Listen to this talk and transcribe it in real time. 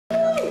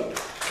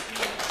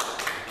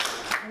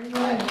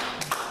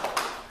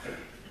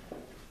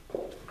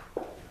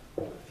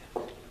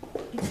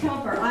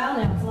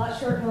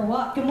Jennifer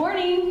Watt. Good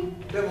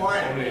morning. Good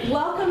morning.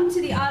 Welcome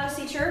to the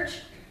Odyssey Church.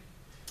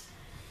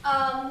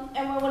 And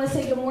I want to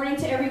say good morning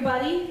to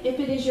everybody. If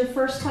it is your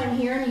first time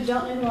here and you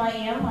don't know who I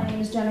am, my name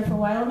is Jennifer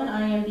Weileman.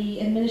 I am the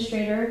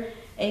administrator,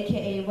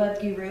 aka Web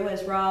Guru,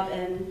 as Rob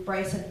and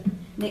Bryce have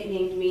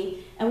nicknamed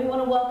me. And we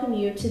want to welcome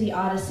you to the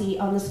Odyssey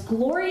on this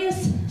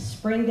glorious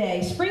spring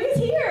day. Spring is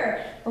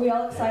here. Are we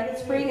all excited?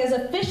 Spring is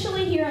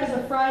officially here as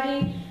of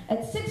Friday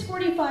at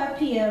 6:45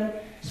 p.m.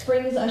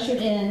 Spring is ushered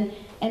in.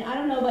 And I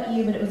don't know about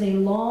you, but it was a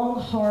long,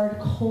 hard,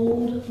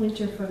 cold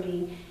winter for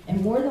me.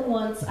 And more than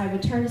once, I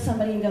would turn to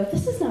somebody and go,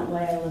 "This is not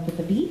why I live at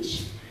the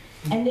beach."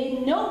 And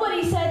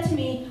nobody said to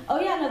me,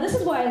 "Oh yeah, no, this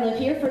is why I live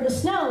here, for the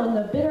snow and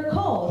the bitter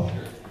cold."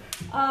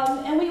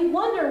 And we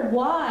wonder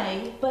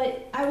why,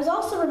 but I was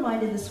also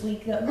reminded this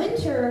week that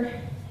winter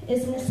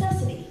is a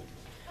necessity.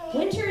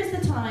 Winter is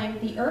the time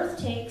the earth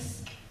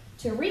takes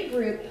to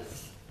regroup,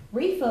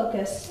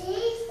 refocus,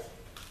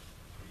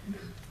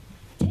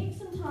 take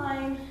some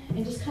time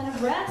and just kind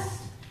of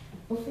rest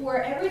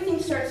before everything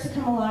starts to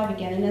come alive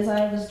again. And as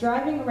I was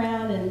driving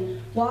around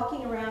and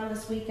walking around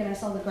this week and I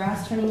saw the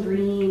grass turning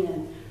green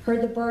and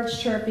heard the birds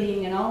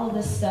chirping and all of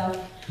this stuff,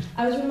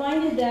 I was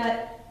reminded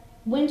that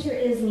winter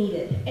is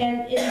needed.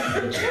 And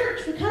in the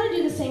church, we kind of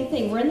do the same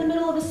thing. We're in the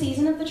middle of a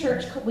season of the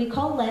church we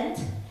call Lent.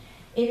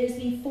 It is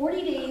the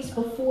 40 days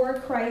before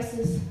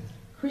Christ's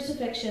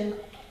crucifixion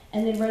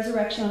and then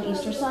resurrection on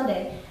Easter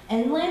Sunday.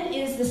 And Lent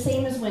is the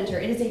same as winter.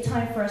 It is a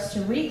time for us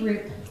to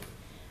regroup,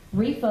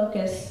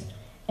 refocus,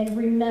 and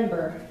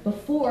remember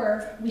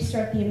before we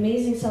start the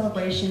amazing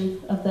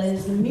celebration of the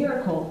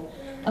miracle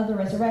of the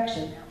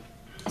resurrection.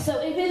 So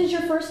if it is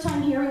your first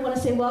time here, we want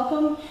to say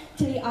welcome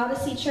to the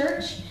Odyssey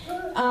Church.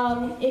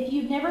 If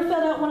you've never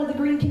filled out one of the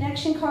green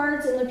connection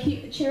cards in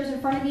the chairs in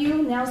front of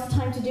you, now's the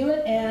time to do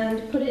it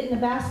and put it in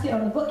the basket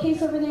on the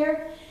bookcase over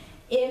there.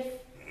 If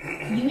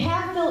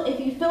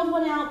you filled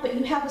one out but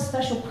you have a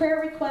special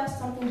prayer request,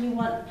 something you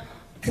want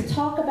to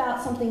talk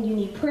about, something you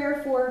need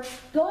prayer for,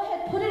 go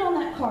ahead, put it on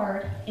that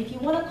card. If you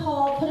want to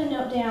call, put a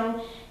note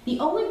down. The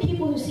only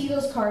people who see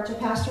those cards are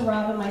Pastor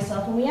Rob and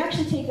myself, and we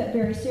actually take that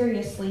very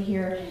seriously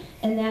here,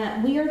 and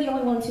that we are the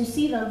only ones who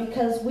see them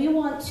because we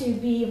want to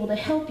be able to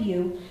help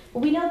you, but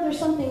we know there's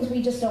some things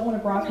we just don't want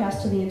to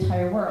broadcast to the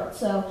entire world.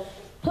 So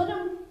put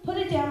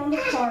it down on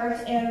the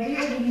cards, and we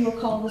will give you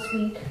a call this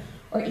week,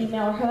 or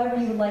email, or however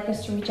you would like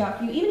us to reach out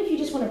for you, even if you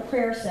just want a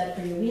prayer said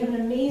for you. We have an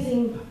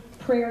amazing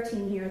prayer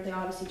team here at the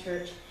Odyssey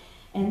Church,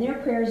 and their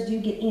prayers do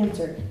get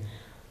answered.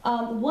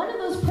 One of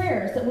those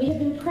prayers that we have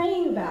been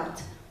praying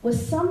about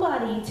was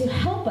somebody to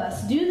help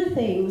us do the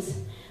things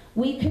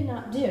we could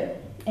not do.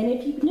 And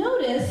if you've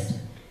noticed,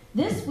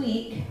 this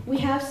week we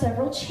have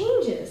several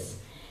changes.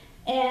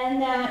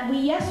 And that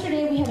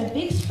yesterday we had a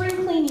big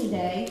spring cleaning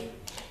day,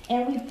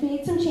 and we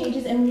made some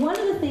changes, and one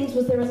of the things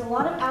was there was a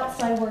lot of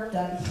outside work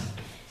done.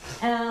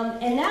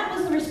 And that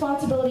was the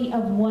responsibility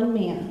of one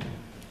man.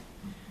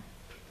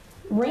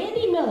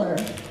 Randy Miller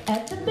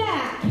at the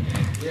back.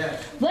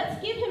 Yes. Let's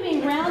give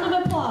him a round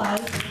of applause.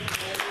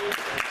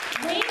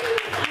 Randy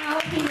was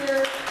out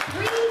here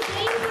 3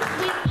 days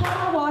this week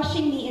power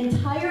washing the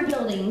entire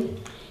building.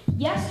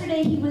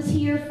 Yesterday he was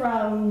here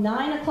from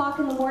 9 o'clock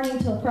in the morning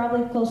till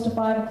probably close to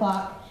 5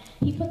 o'clock.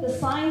 He put the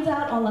signs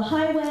out on the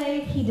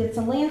highway, he did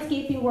some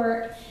landscaping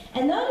work,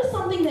 and that is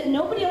something that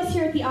nobody else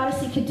here at the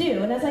Odyssey could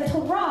do. And as I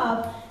told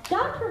Rob,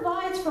 God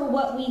provides for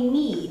what we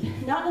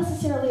need, not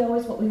necessarily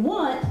always what we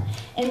want,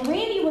 and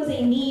Randy was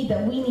a need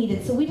that we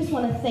needed, so we just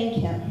want to thank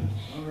him.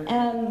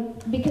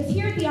 Because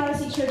here at the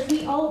Odyssey Church,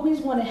 we always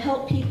want to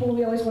help people,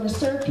 we always want to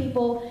serve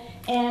people,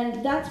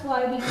 and that's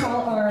why we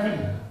call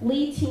our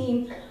lead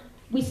team,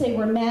 we say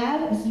we're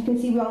MAD, as you can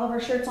see we all have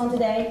our shirts on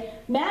today.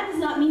 MAD does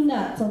not mean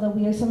nuts,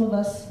 although some of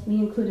us, me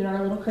included, are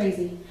a little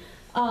crazy.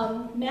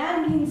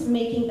 MAD means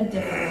making a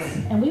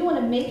difference, and we want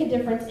to make a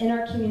difference in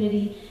our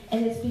community,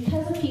 and it's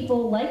because of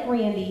people like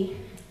Randy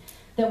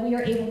that we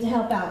are able to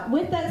help out.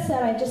 With that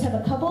said, I just have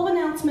a couple of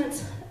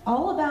announcements,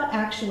 all about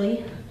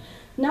actually,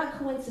 not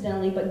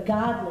coincidentally, but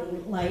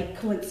godly,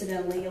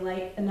 coincidentally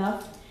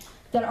enough,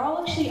 that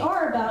all actually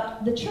are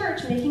about the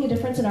church making a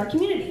difference in our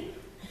community.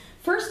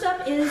 First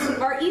up is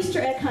our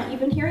Easter egg hunt. You've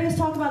been hearing us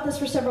talk about this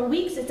for several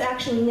weeks. It's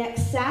actually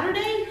next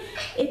Saturday.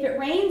 If it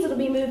rains, it'll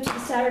be moved to the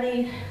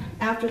Saturday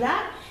after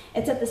that.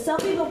 It's at the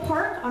Selbyville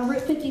Park on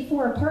Route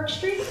 54 and Park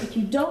Street. If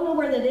you don't know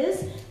where that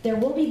is, there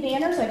will be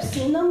banners. I've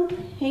seen them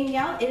hanging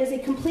out. It is a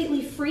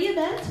completely free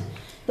event.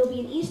 There'll be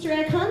an Easter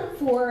egg hunt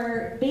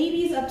for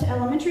babies up to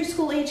elementary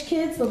school age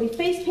kids. There'll be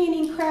face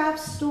painting,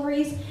 crafts,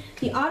 stories.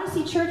 The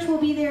Odyssey Church will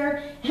be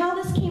there. How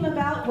this came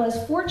about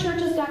was 4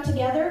 churches got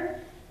together,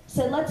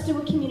 said let's do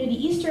a community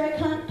Easter egg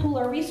hunt, pool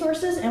our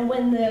resources, and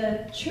when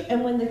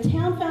the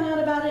town found out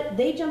about it,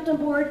 they jumped on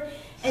board,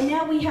 and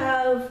now we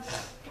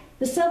have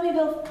the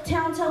Selbyville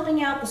town's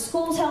helping out, the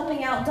school's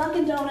helping out,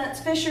 Dunkin'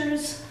 Donuts,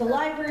 Fisher's, the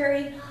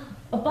library,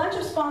 a bunch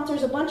of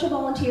sponsors, a bunch of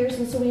volunteers,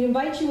 and so we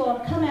invite you all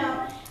to come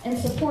out and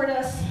support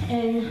us,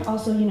 and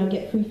also,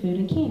 get free food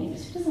and candy,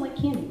 because who doesn't like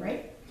candy,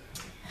 right?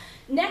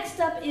 Next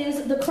up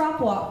is the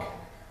crop walk.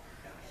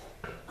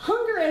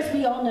 Hunger, as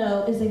we all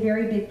know, is a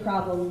very big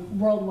problem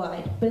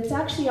worldwide, but it's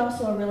actually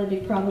also a really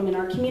big problem in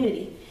our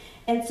community.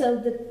 And so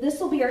this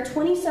will be our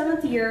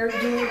 27th year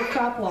doing the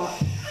crop walk.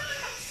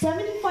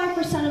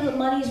 75% of the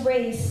monies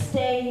raised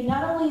stay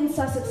not only in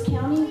Sussex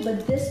County,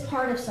 but this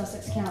part of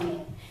Sussex County.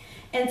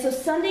 And so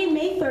Sunday,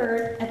 May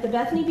 3rd, at the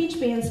Bethany Beach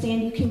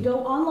Bandstand, you can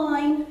go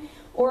online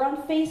or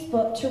on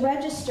Facebook to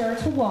register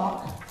to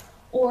walk.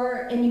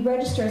 And you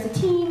register as a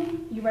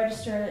team, you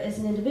register as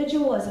an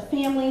individual, as a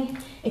family.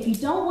 If you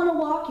don't want to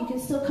walk, you can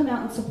still come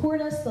out and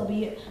support us. There'll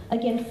be,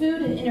 again,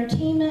 food and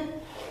entertainment.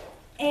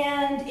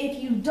 And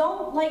if you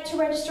don't like to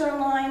register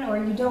online, or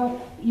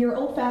you're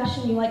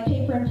old-fashioned, you like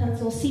paper and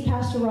pencil, see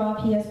Pastor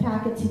Rob. He has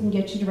packets. He can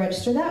get you to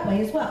register that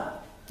way as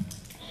well.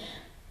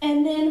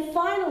 And then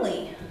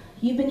finally,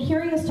 you've been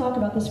hearing us talk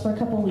about this for a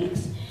couple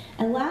weeks.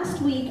 And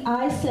last week,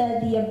 I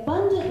said the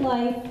abundant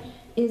life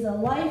is a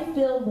life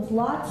filled with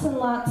lots and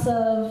lots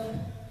of,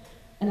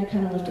 and I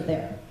kind of left it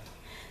there.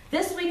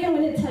 This week I'm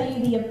going to tell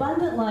you the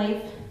abundant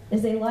life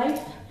is a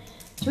life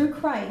through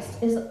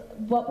Christ, is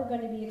what we're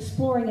going to be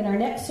exploring in our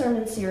next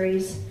sermon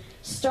series,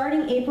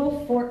 starting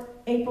April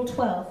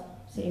 12th,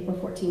 say April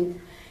 14th,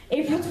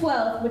 April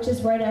 12th, which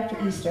is right after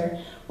Easter.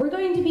 We're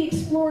going to be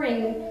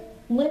exploring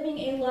living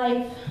a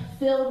life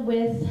filled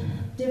with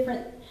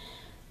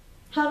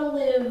how to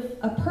live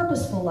a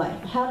purposeful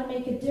life, how to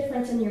make a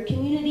difference in your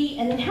community,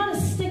 and then how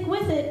to stick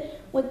with it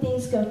when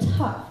things go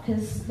tough.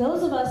 Because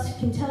those of us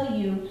can tell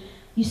you,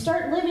 you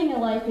start living a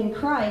life in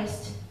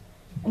Christ,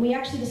 and we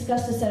actually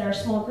discussed this at our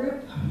small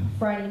group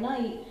Friday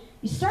night.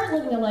 You start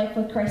living a life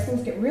with Christ,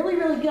 things get really,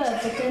 really good,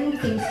 but then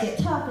things get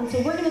tough. And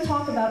so we're going to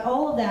talk about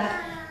all of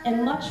that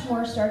and much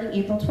more starting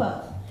April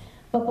 12th.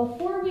 But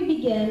before we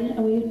begin, and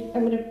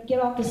I'm going to get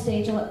off the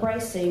stage and let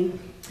Bryce sing,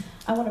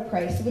 I want to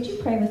pray. So would you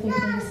pray with me,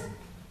 please?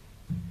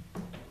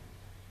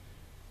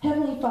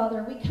 Heavenly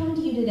Father, we come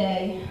to you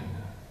today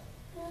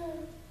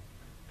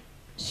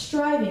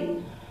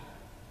striving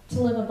to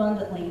live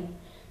abundantly,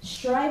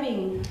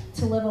 striving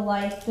to live a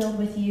life filled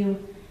with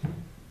you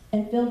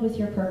and filled with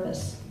your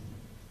purpose.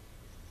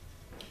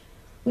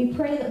 We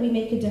pray that we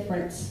make a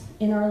difference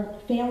in our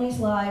families'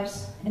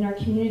 lives, in our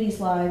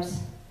communities' lives,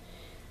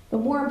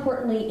 but more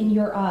importantly, in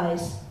your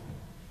eyes.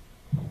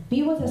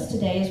 Be with us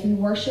today as we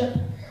worship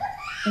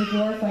and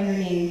glorify your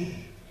name.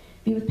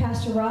 Be with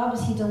Pastor Rob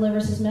as he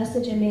delivers his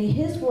message, and may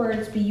his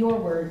words be your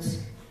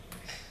words.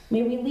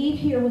 May we leave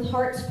here with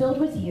hearts filled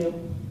with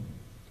you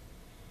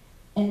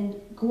and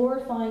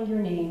glorifying your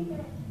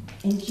name.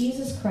 In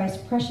Jesus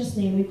Christ's precious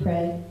name we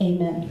pray,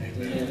 amen.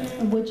 Amen.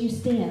 And would you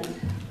stand?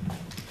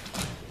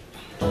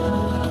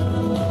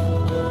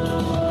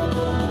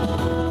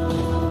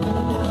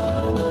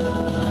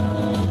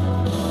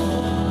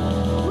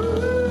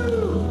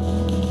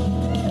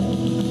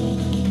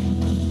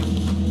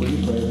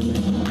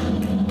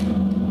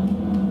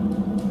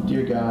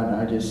 God,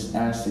 I just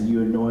ask that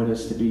you anoint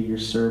us to be your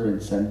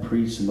servants and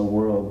priests in the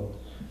world.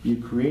 You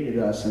created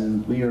us,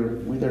 and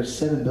there's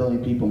 7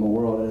 billion people in the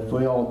world, and if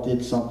we all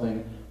did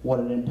something, what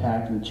an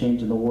impact and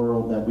change in the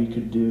world that we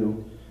could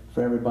do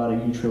for everybody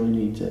who truly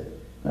needs it.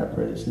 I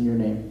pray this in your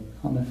name.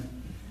 Amen.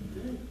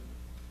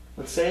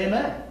 Let's say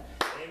amen.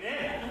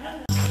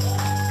 Amen.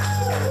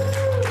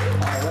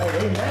 All right,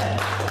 amen.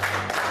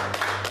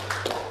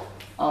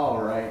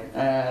 All right,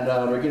 and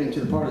we're getting to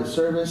the part of the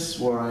service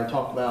where I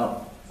talk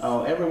about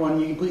everyone,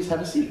 you can please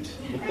have a seat.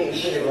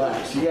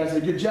 Relax. You guys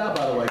did a good job,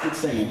 by the way. Good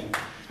singing.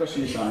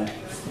 Especially you, Sonny.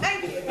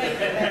 Thank you.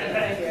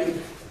 Thank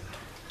you.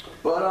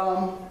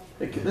 But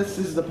this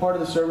is the part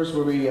of the service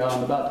where we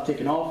about to take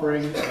an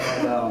offering.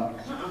 And,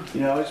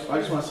 I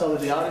just want to tell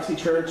that the Odyssey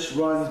Church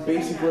runs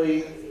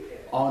basically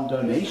on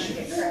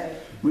donations.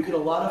 We get a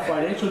lot of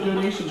financial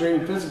donations or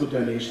even physical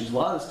donations. A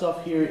lot of the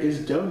stuff here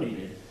is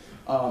donated.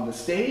 The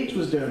stage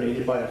was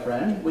donated by a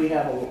friend.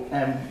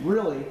 And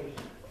really,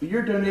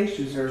 your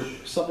donations are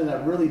something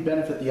that really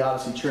benefit the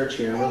Odyssey Church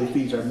here. It really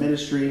feeds our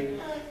ministry,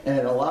 and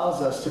it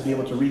allows us to be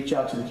able to reach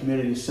out to the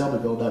community of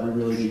Selbyville that we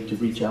really need to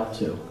reach out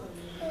to.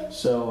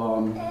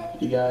 So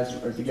if you guys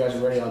are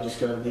ready, I'll just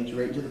go and lead you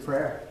right into the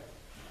prayer.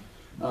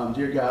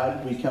 Dear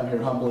God, we come here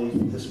humbly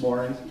this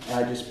morning,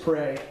 and I just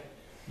pray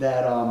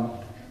that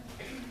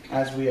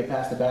as we have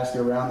passed the basket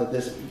around,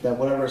 that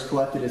whatever is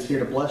collected is here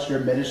to bless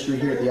your ministry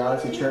here at the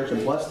Odyssey Church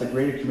and bless the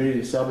greater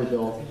community of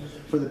Selbyville,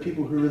 for the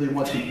people who really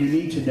who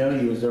need to know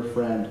you as their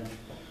friend.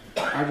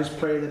 I just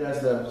pray that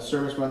as the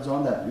service runs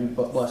on, that we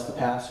bless the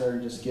pastor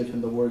and just give him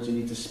the words he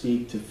needs to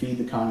speak to feed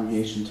the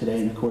congregation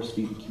today and, of course,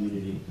 feed the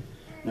community.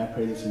 And I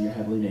pray this in your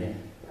heavenly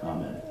name.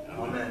 Amen.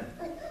 Amen.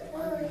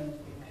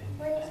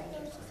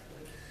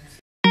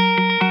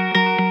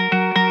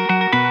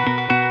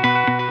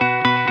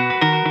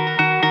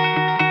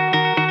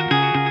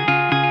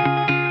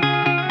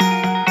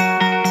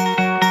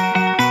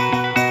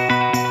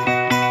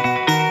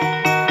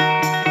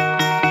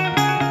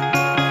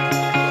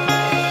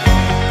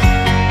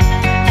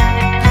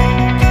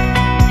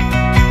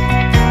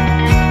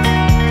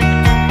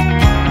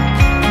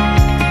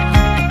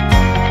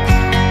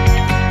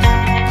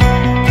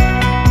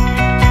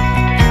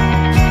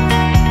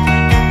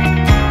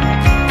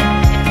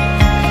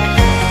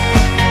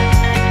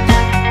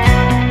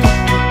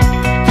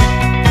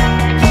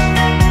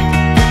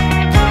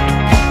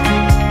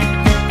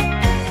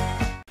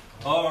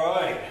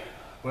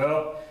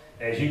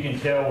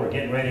 tell, we're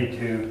getting ready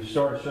to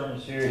start a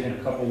sermon series in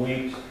a couple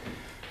weeks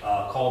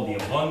called The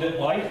Abundant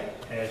Life,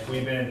 as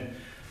we've been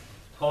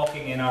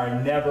talking in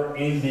our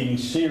never-ending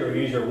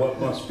series, or what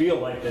must feel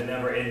like the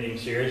never-ending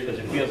series, because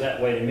it feels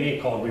that way to me,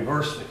 called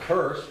Reverse the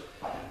Curse.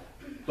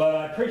 But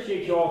I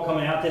appreciate you all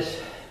coming out this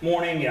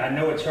morning. I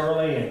know it's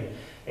early, and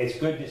it's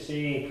good to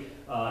see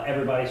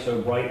everybody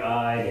so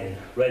bright-eyed and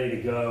ready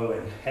to go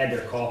and had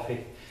their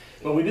coffee.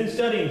 But we've been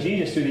studying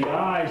Jesus through the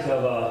eyes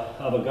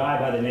of a guy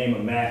by the name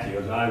of Matthew,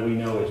 a guy we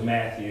know as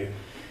Matthew.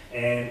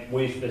 And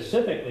we've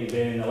specifically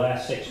been in the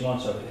last 6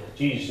 months of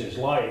Jesus'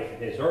 life,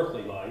 his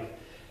earthly life,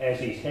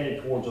 as he's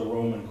headed towards a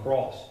Roman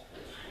cross.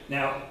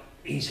 Now,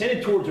 he's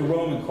headed towards a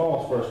Roman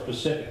cross for a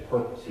specific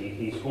purpose.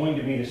 He's going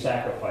to be the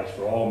sacrifice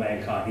for all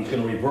mankind. He's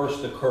going to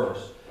reverse the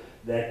curse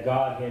that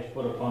God has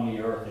put upon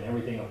the earth and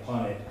everything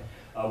upon it.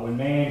 When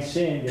man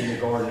sinned in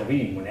the Garden of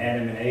Eden, when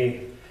Adam and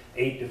Eve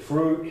ate the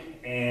fruit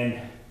and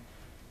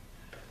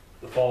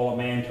the fall of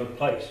man took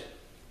place.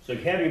 So if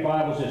you have your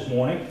Bibles this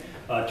morning,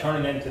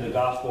 turn them to the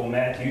Gospel of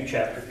Matthew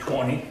chapter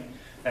 20.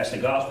 That's the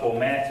Gospel of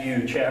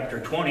Matthew chapter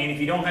 20. And if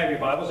you don't have your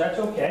Bibles, that's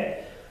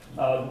okay.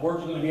 The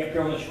words are going to be up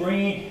here on the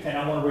screen, and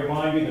I want to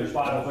remind you there's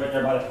Bibles right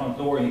there by the front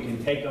door. You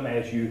can take them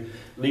as you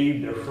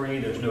leave. They're free.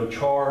 There's no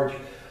charge.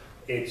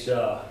 It's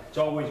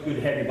always good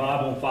to have your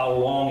Bible and follow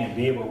along and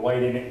be able to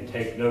write in it and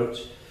take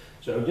notes.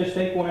 So just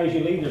take one as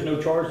you leave. There's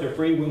no charge. They're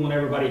free. We want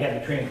everybody to have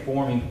the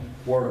transforming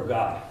Word of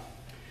God.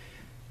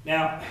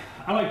 Now,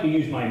 I like to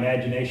use my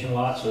imagination a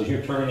lot, so as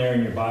you're turning there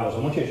in your Bibles, I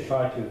want you to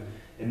try to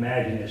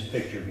imagine this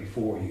picture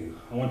before you.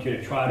 I want you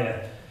to try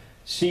to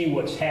see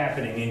what's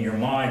happening in your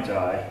mind's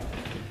eye.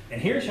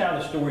 And here's how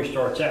the story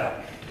starts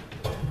out.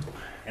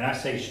 And I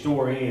say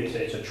story,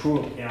 it's a true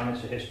account,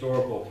 it's a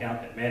historical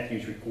account that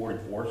Matthew's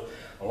recorded for us,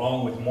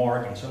 along with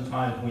Mark. And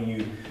sometimes when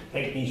you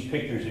take these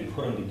pictures and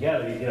put them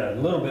together, you get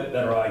a little bit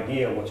better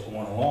idea of what's going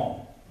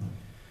on.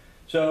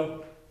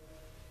 So,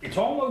 it's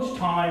almost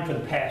time for the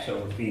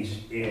Passover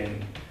feast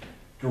in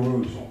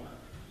Jerusalem.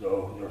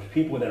 So there's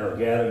people that are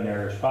gathering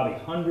there. There's probably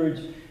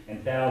hundreds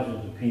and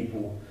thousands of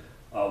people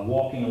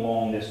walking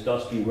along this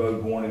dusty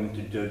road going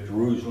to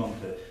Jerusalem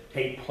to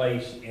take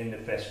place in the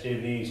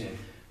festivities. And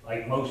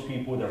like most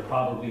people, they're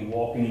probably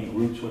walking in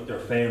groups with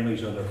their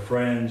families or their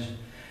friends.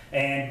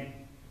 And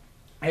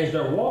as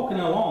they're walking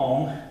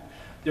along,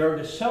 they're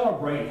to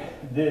celebrate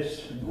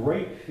this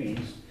great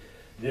feast,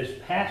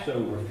 this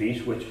Passover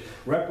feast, which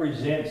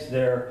represents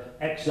their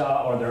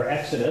exile or their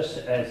exodus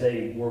as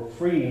they were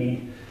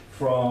freed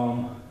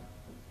from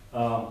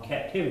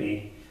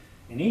captivity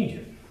in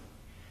Egypt.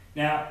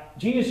 Now,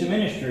 Jesus'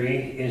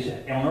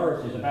 ministry on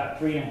earth is about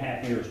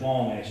 3.5 years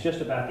long, and it's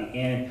just about the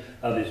end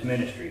of his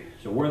ministry.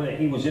 So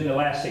he was in the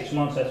last 6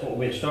 months, that's what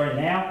we're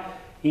starting now.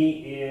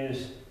 He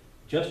is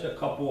just a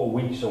couple of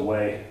weeks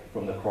away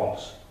from the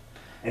cross.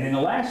 And in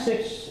the last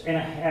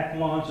 6.5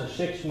 months or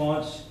 6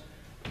 months,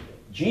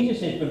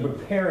 Jesus has been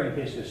preparing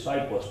his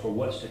disciples for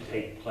what's to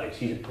take place.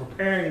 He's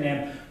preparing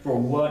them for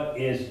what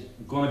is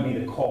going to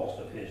be the cost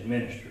of his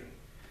ministry.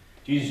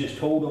 Jesus just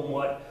told them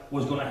what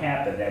was going to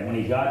happen, that when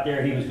he got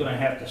there, he was going to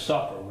have to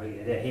suffer,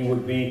 that he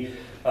would be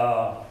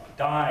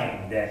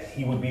dying, that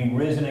he would be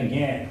risen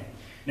again.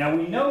 Now,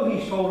 we know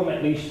he's told them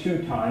at least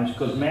 2 times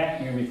because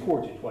Matthew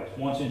records it twice,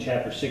 once in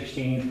chapter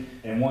 16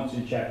 and once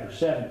in chapter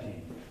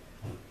 17.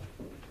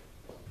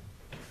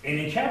 And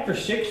in chapter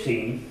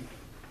 16,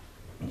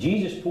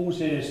 Jesus pulls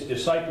his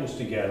disciples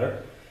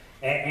together,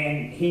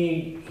 and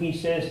he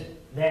says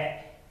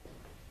that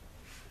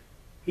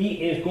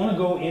he is going to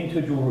go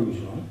into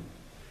Jerusalem.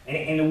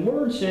 And the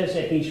word says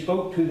that he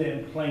spoke to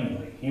them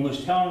plainly. He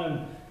was telling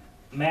them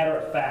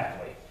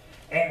matter-of-factly.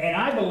 And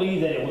I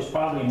believe that it was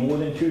probably more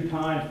than 2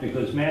 times,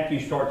 because Matthew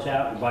starts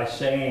out by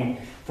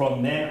saying,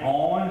 from then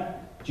on,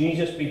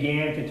 Jesus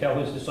began to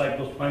tell his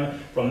disciples plainly.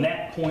 From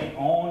that point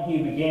on, he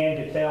began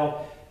to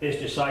tell his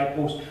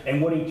disciples,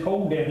 and what he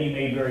told them he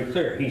made very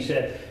clear. He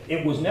said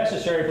it was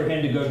necessary for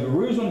him to go to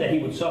Jerusalem, that he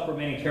would suffer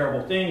many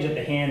terrible things at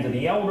the hands of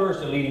the elders,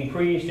 the leading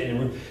priests,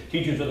 and the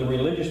teachers of the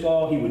religious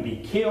law. He would be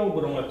killed,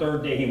 but on the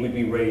 3rd day he would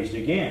be raised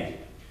again.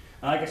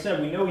 Like I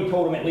said, we know he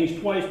told them at least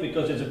twice,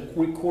 because it's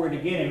recorded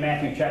again in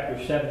Matthew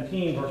chapter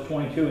 17, verse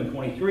 22 and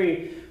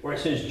 23, where it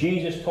says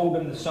Jesus told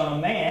them the Son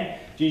of Man.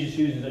 Jesus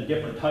uses a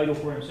different title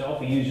for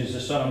himself. He uses the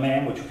Son of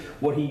Man,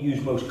 what he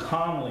used most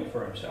commonly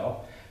for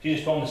himself.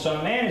 Jesus told him the Son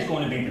of Man is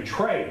going to be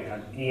betrayed. Now,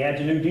 he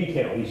adds a new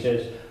detail. He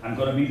says, I'm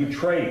going to be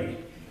betrayed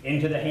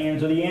into the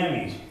hands of the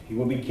enemies. He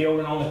will be killed,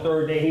 and on the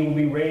 3rd day he will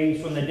be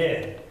raised from the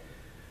dead.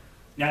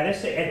 Now,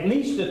 that's at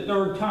least the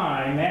 3rd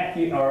time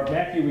Matthew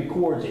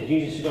records that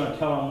Jesus is going to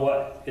tell them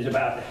what is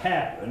about to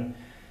happen.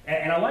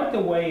 And I like the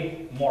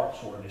way Mark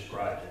sort of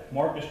describes it.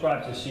 Mark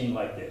describes the scene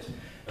like this.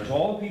 There's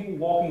all the people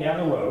walking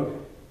down the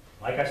road.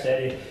 Like I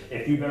said,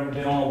 if you've ever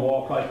been on a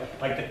walk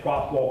like the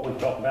crop walk we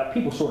talked about,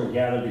 people sort of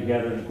gather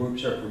together in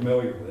groups they're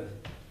familiar with.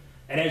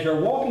 And as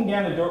they're walking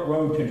down the dirt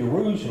road to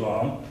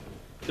Jerusalem,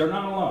 they're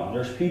not alone.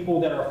 There's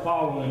people that are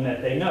following them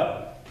that they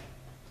know.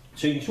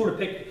 So you can sort of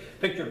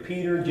Picture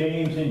Peter,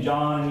 James, and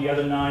John, and the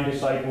other 9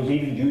 disciples.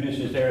 Even Judas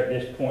is there at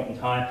this point in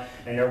time,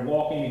 and they're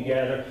walking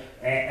together,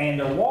 and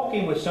they're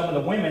walking with some of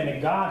the women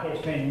that God has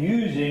been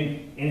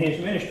using in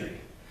his ministry.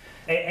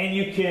 And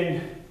you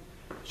can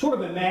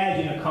sort of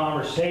imagine a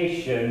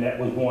conversation that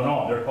was going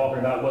on. They're talking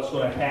about what's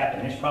going to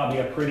happen. It's probably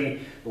a pretty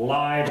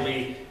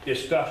lively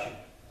discussion.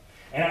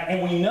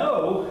 And we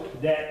know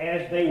that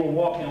as they were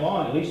walking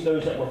along, at least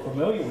those that were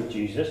familiar with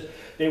Jesus,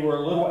 they were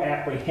a little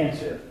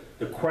apprehensive.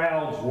 The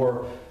crowds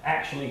were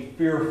actually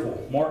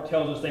fearful. Mark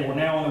tells us they were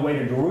now on the way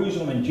to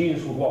Jerusalem, and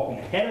Jesus was walking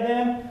ahead of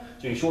them.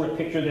 So you sort of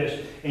picture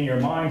this in your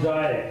mind's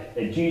eye,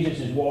 that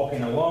Jesus is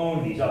walking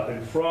alone. He's up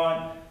in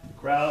front. The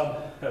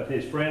crowd of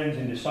his friends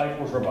and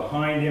disciples are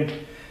behind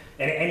him.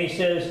 And he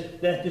says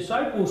that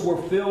disciples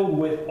were filled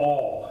with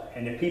awe,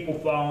 and the people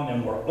following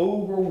them were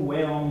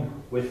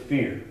overwhelmed with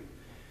fear.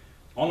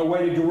 On the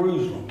way to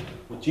Jerusalem,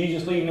 with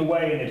Jesus leading the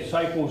way, and the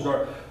disciples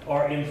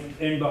are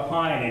in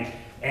behind,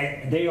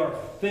 and they are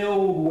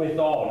filled with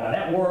awe. Now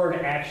that word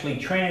actually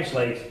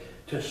translates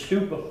to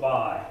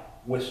stupefy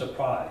with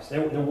surprise.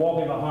 They're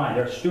walking behind,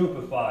 they're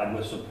stupefied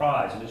with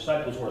surprise. The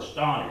disciples were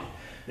astonished.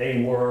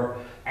 They were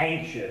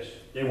anxious.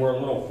 They were a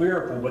little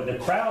fearful. But the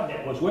crowd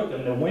that was with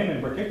them, the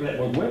women particularly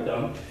that were with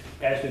them,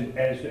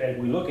 as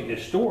we look at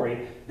this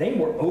story, they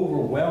were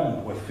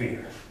overwhelmed with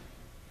fear.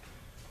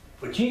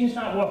 But Jesus is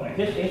not walking.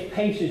 His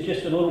pace is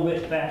just a little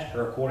bit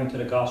faster according to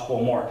the Gospel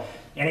of Mark.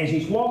 And as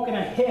he's walking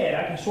ahead,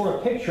 I can sort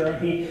of picture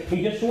him.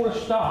 He just sort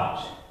of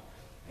stops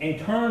and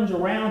turns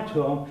around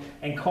to them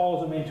and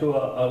calls them into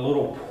a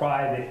little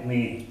private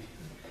meeting.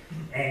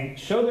 And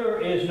so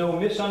there is no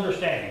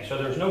misunderstanding. So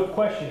there's no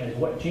question as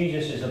what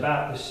Jesus is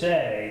about to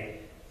say.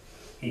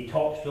 He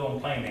talks to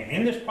them plainly.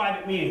 In this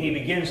private meeting, he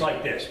begins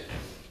like this.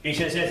 He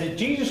says, as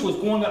Jesus was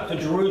going up to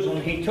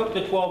Jerusalem, he took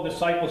the 12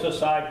 disciples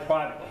aside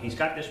privately. He's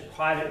got this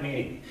private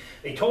meeting.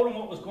 He told them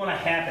what was going to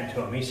happen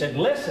to him. He said,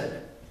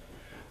 listen,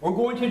 we're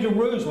going to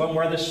Jerusalem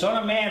where the Son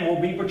of Man will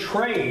be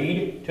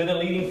betrayed to the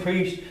leading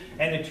priests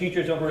and the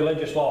teachers of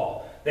religious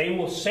law. They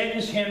will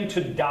sentence him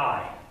to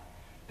die.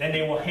 Then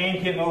they will hand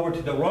him over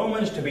to the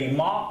Romans to be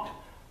mocked,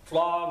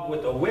 flogged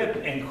with a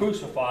whip, and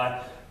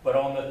crucified. But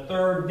on the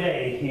 3rd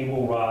day, he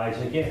will rise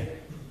again.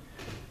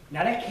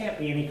 Now that can't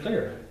be any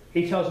clearer.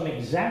 He tells them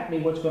exactly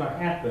what's going to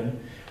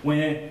happen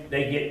when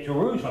they get to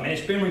Jerusalem. And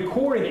it's been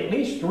recorded at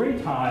least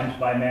 3 times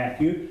by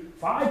Matthew,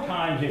 5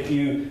 times if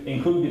you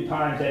include the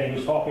times that he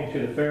was talking to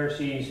the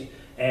Pharisees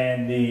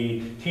and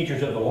the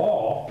teachers of the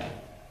law.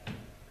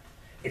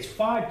 It's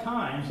 5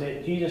 times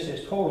that Jesus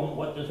has told them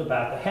what is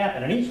about to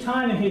happen. And each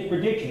time in his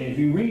prediction, if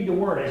you read the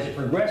word as it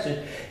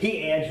progresses,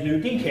 he adds new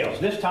details.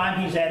 This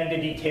time he's adding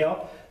the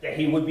detail that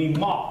he would be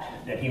mocked,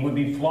 that he would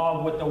be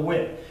flogged with the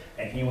whip,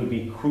 and he would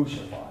be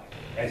crucified.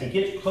 As he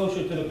gets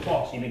closer to the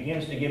cross, he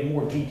begins to give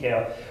more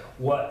detail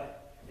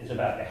what is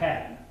about to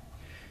happen.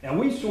 Now,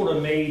 we sort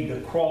of made the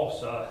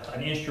cross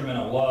an instrument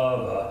of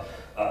love,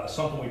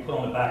 something we put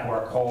on the back of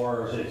our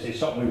cars. It's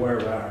something we wear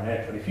around our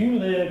neck. But if you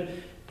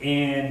live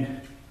in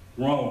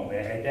Rome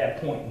at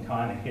that point in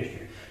time in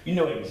history, you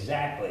know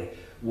exactly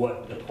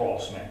what the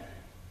cross meant.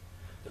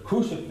 The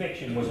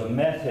crucifixion was a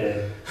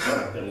method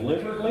of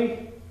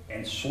deliberately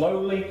and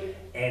slowly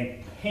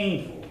and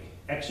painfully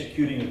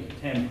executing a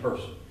condemned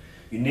person.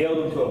 You nailed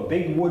them to a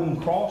big wooden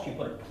cross. You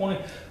put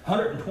a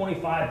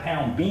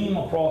 125-pound beam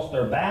across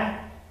their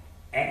back,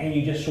 and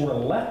you just sort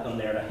of left them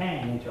there to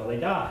hang until they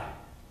died.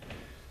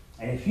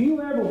 And if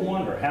you ever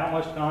wonder how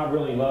much God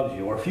really loves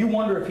you, or if you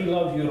wonder if he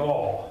loves you at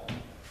all,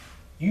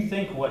 you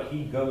think what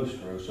he goes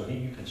through so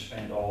you can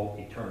spend all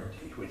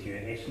eternity with you.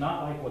 And it's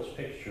not like what's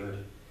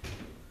pictured,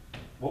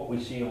 what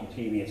we see on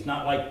TV. It's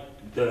not like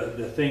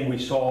the thing we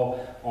saw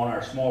on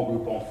our small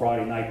group on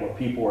Friday night where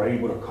people are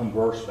able to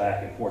converse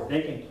back and forth.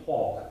 They can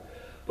talk.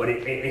 But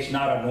it's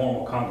not a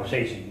normal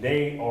conversation.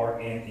 They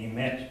are in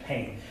immense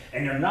pain.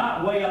 And they're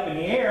not way up in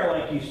the air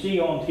like you see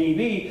on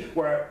TV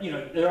where, you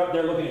know, they're up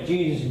there looking at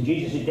Jesus and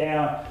Jesus is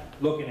down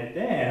looking at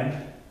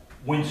them.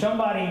 When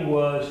somebody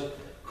was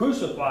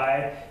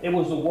crucified, it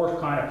was the worst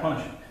kind of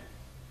punishment.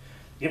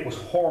 It was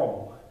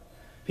horrible.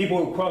 People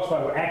who were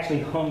crucified were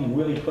actually hung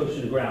really close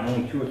to the ground,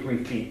 only 2 or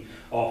 3 feet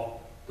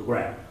off the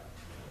ground.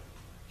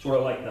 Sort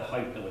of like the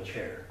height of a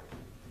chair.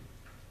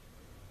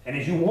 And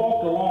as you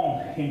walked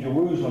along in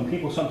Jerusalem,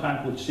 people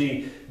sometimes would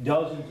see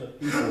dozens of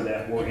people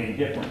that were in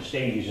different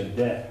stages of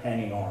death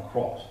hanging on a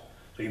cross.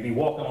 So you'd be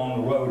walking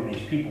along the road and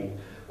these people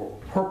were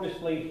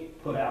purposely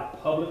put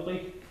out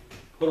publicly,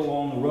 put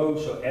along the road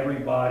so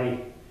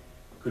everybody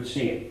could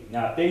see it.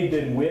 Now if they'd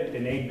been whipped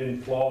and they'd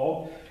been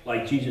flogged,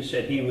 like Jesus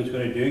said he was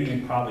going to do,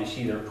 you'd probably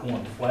see their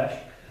torn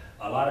flesh.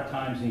 A lot of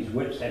times these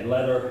whips had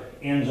leather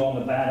ends on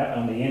the back,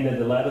 on the end of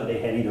the leather they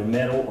had either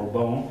metal or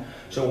bone.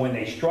 So when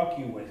they struck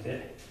you with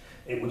it,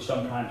 it would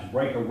sometimes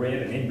break a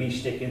rib and it'd be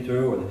sticking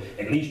through, or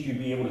at least you'd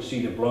be able to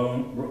see the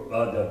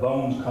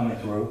bones coming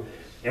through.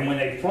 And when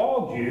they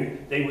flogged you,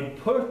 they would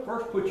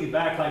first put you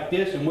back like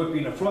this and whip you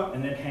in the front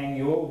and then hang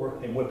you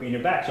over and whip you in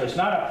your back. So it's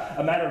not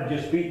a matter of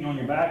just beating on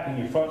your back and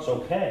your front's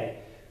okay.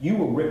 You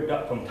were ripped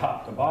up from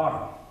top to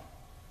bottom.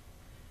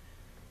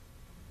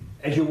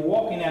 As you were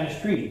walking down the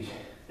streets,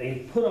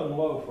 they put them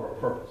low for a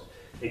purpose.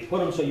 They put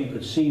them so you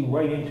could see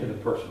right into the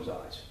person's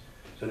eyes.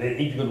 So that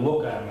you could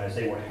look at them as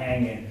they were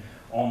hanging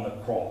on the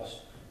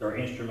cross, their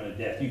instrument of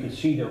death. You could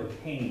see their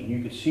pain.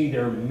 You could see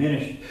their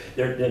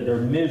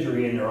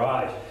misery in their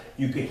eyes.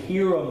 You could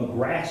hear them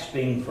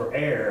grasping for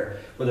air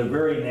for the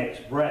very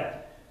next breath.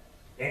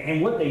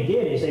 And what they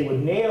did is they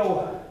would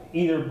nail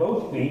either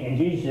both feet, in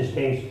Jesus'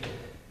 case,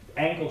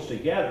 ankles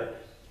together.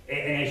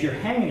 And as you're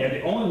hanging there,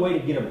 the only way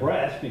to get a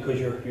breath, because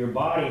your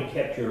body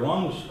kept your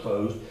lungs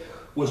closed,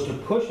 was to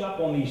push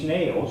up on these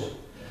nails,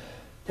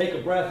 take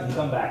a breath, and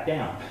come back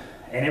down.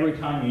 And every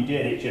time you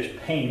did, it's just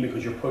pain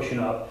because you're pushing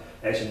up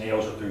as the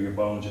nails are through your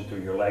bones and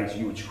through your legs.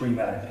 You would scream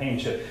out in pain.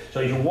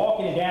 So as you're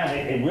walking it down,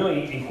 it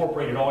really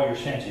incorporated all your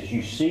senses.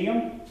 You see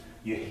them,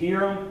 you hear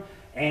them,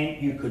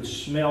 and you could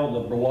smell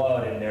the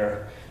blood in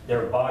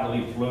their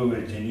bodily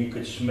fluids, and you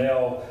could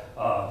smell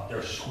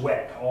their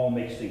sweat all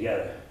mixed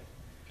together.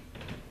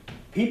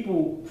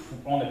 People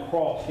on the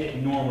cross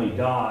didn't normally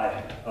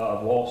die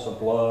of loss of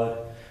blood.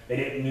 They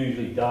didn't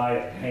usually die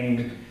of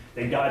pain.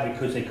 They died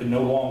because they could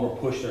no longer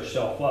push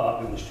themselves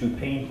up. It was too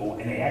painful,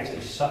 and they actually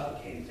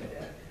suffocated to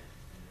death.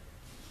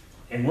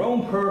 And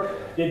Rome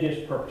did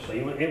this purposely.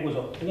 It was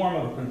a form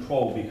of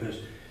control, because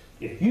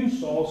if you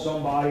saw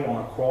somebody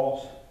on a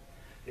cross,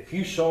 if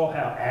you saw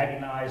how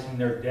agonizing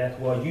their death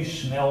was, you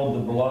smelled the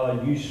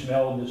blood, you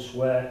smelled the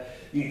sweat,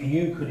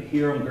 you could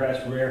hear them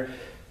grasp for air,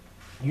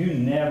 you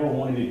never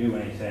wanted to do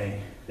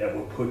anything that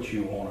would put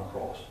you on a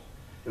cross.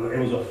 It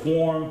was a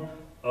form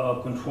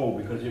of control,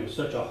 because it was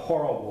such a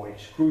horrible,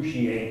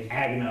 excruciating,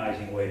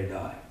 agonizing way to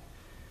die.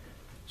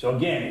 So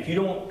again, if you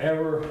don't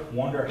ever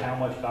wonder how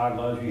much God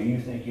loves you, and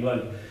you think He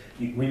loves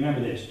you,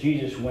 remember this: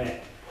 Jesus went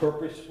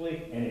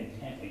purposefully and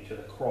intently to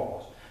the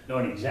cross,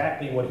 knowing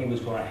exactly what He was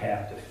going to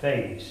have to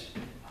face,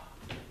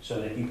 so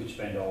that you could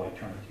spend all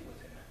eternity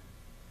with Him,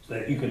 so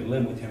that you could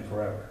live with Him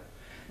forever.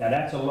 Now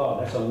that's a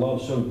love. That's a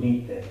love so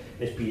deep that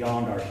it's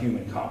beyond our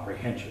human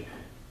comprehension.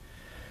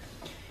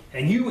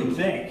 And you would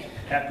think,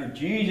 after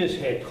Jesus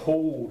had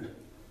told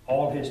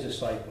all of His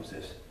disciples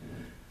this,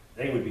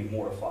 they would be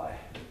mortified.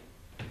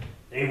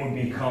 They would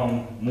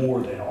become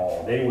more than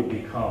awe. They would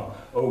become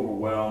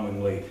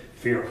overwhelmingly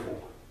fearful.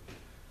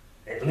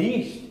 At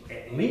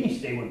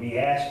least they would be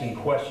asking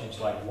questions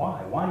like,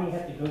 why? Why do you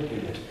have to go through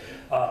this?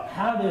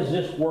 How does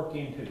this work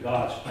into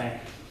God's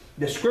plan?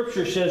 The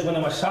Scripture says when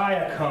the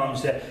Messiah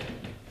comes that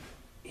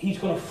He's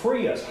going to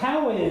free us.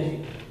 How is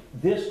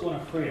this going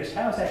to free us?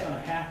 How is that going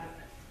to happen?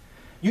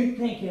 You'd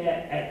think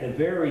that at the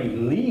very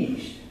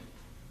least,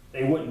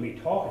 they wouldn't be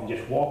talking,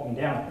 just walking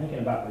down, thinking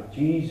about what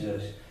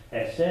Jesus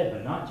had said,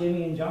 but not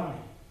Jimmy and Johnny.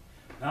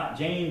 Not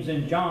James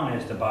and John,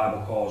 as the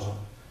Bible calls them.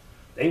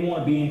 They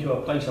want to be into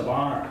a place of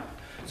honor.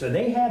 So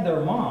they had their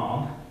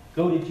mom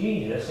go to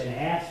Jesus and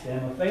ask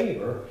them a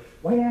favor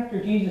right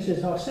after Jesus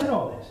has said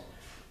all this.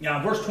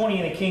 Now, verse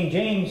 20 in the King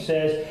James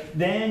says,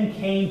 "Then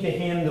came to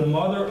him the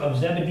mother of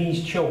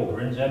Zebedee's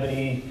children."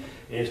 Zebedee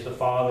is the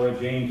father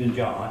of James and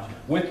John,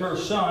 with her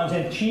sons,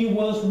 and she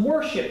was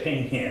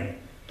worshiping him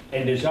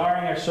and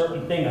desiring a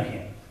certain thing of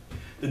him.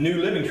 The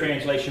New Living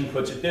Translation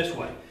puts it this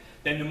way: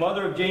 "Then the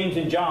mother of James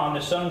and John,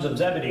 the sons of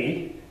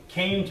Zebedee,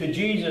 came to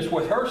Jesus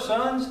with her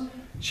sons.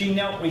 She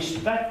knelt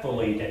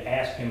respectfully to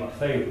ask him a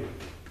favor.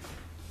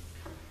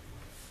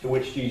 To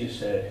which Jesus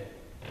said,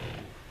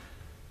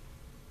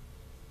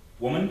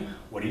 'Woman,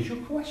 what is your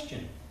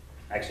question?'"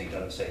 Actually, it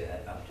doesn't say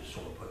that. I'll just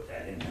sort of put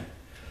that in there.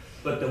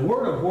 But the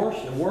word of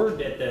worship, the word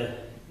that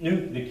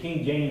the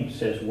King James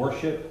says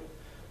worship,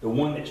 the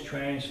one that's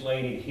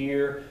translated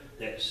here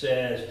that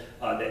says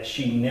that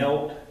she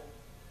knelt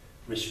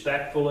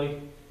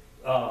respectfully,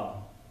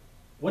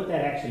 what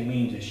that actually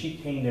means is she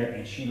came there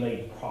and she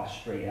laid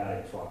prostrate out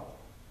in front of him.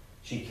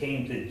 She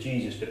came to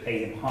Jesus to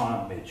pay him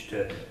homage,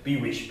 to be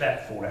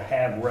respectful, to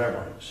have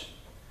reverence.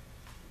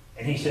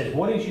 And he says,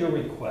 "What is your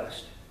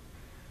request?"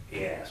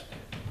 he asked.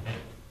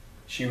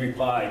 She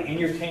replied, "In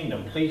your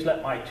kingdom, please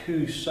let my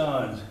two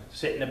sons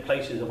sit in the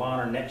places of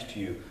honor next to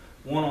you,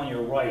 one on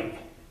your right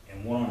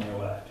and one on your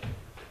left."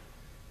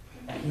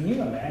 Now, can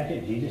you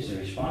imagine Jesus'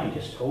 response? He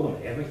just told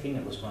him everything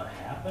that was going to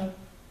happen.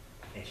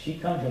 And she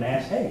comes and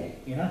asks, "Hey,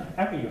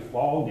 after you're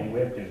flogged and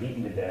whipped and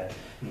beaten to death,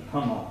 and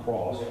come on the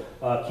cross,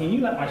 can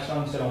you let my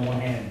son sit on one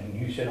hand and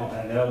you sit on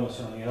that, and the other one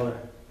sit on the other?"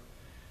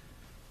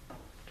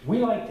 We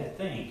like to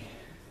think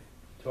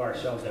to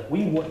ourselves that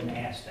we wouldn't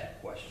ask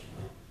that question.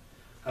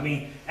 I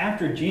mean,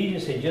 after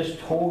Jesus had just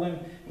told him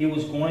he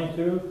was going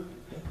through,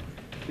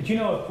 but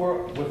if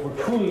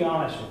we're truly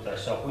honest with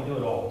ourselves, we do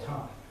it all the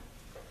time.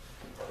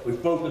 We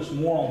focus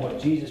more on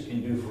what Jesus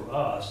can do for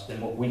us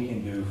than what we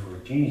can do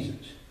for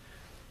Jesus.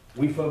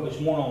 We focus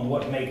more on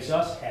what makes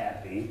us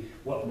happy,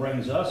 what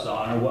brings us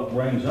honor, what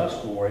brings us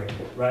glory,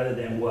 rather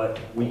than what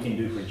we can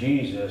do for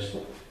Jesus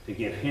to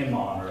give him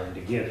honor and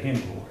to give him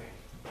glory.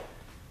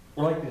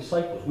 We're like the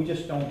disciples. We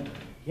just don't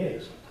get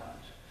it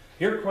sometimes.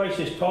 Here Christ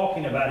is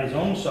talking about his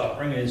own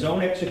suffering and his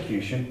own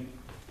execution.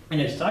 And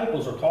the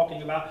disciples are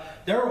talking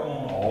about their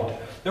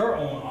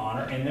own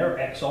honor, and their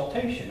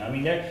exaltation. I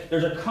mean,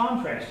 there's a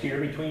contrast here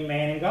between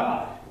man and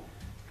God.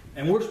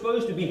 And we're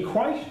supposed to be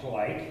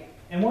Christ-like,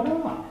 and we're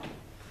not.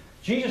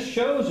 Jesus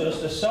shows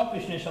us the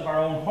selfishness of our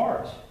own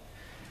hearts.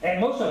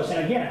 And most of us,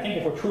 and again, I think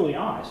if we're truly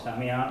honest, I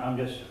mean, I'm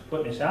just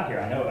putting this out here.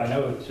 I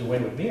know it's the way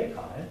with me at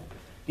times.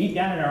 Deep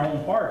down in our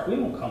own hearts, we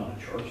don't come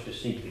to church to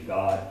seek the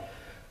God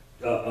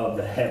of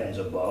the heavens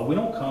above. We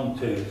don't come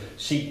to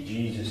seek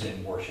Jesus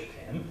and worship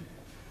Him.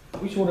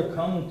 We sort of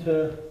come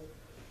to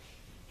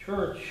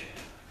church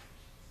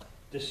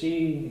to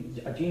see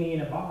a genie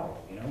in a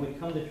bottle. You know, we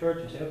come to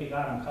church and say, okay,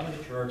 God, I'm coming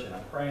to church and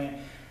I'm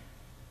praying.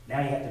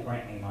 Now you have to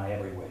grant me my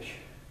every wish.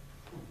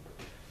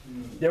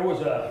 There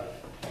was a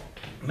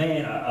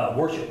man, a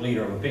worship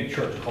leader of a big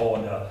church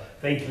called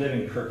Faith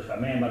Living Church, a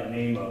man by the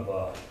name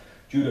of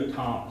Judah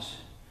Thomas.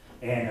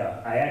 And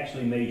I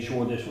actually made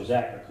sure this was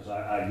accurate because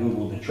I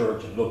Googled the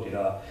church and looked it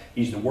up.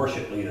 He's the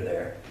worship leader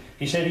there.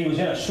 He said he was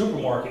in a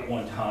supermarket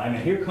one time,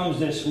 and here comes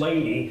this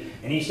lady,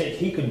 and he said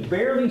he could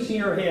barely see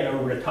her head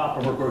over the top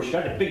of her grocery. She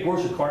got a big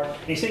grocery cart,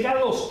 and he said he got a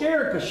little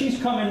scared because she's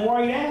coming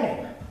right at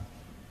him.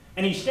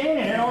 And he's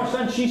standing there, and all of a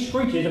sudden she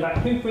screeches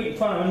about 2 feet in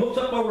front of him, looks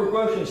up over her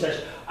grocery and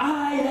says,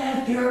 "I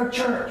left your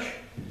church."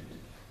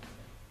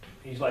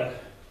 He's like,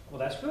 well,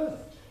 that's good.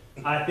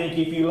 I think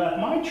if you left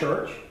my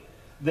church,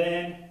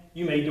 then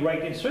you made the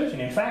right decision.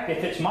 In fact,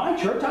 if it's my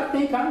church, I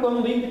think I'm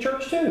going to leave the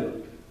church too.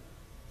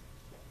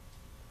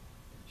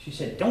 She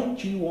said,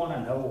 "Don't you want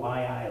to know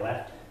why I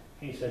left?"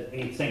 He said,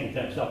 he's thinking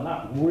to himself,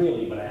 not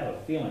really, but I have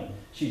a feeling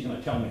she's going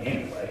to tell me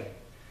anyway.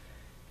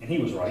 And he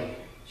was right.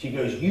 She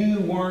goes, "You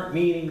weren't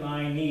meeting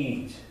my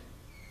needs."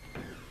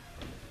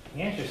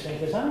 The answer is,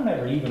 because I don't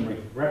ever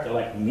even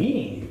recollect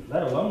meeting you,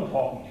 let alone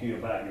talking to you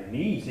about your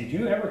needs. Did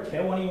you ever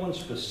tell anyone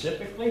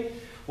specifically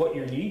what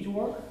your needs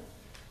were?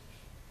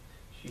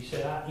 She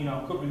said, I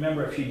couldn't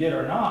remember if she did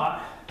or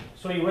not.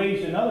 So he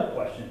raised another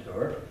question to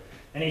her.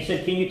 And he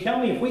said, "Can you tell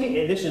me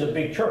if this is a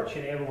big church,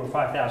 they have over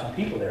 5,000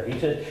 people there." He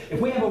said,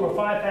 "If we have over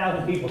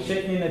 5,000 people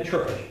sitting in the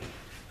church,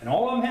 and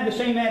all of them have the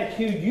same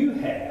attitude you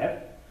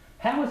have,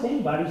 how is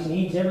anybody's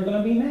needs ever going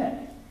to be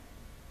met?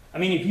 I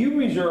mean, if you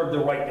reserve the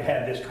right to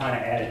have this kind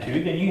of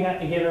attitude, then you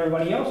have to give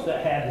everybody else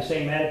that have the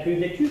same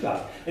attitude that you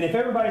got. And if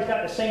everybody's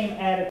got the same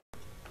attitude..."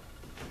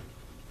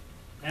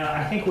 Now,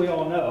 I think we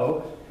all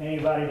know,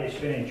 anybody that's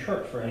been in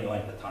church for any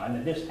length of time,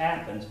 that this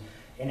happens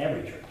in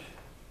every church.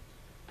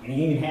 And it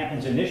even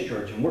happens in this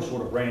church, and we're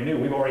sort of brand new.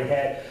 We've already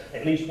had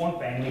at least one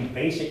family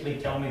basically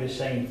tell me the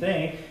same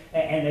thing,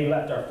 and they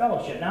left our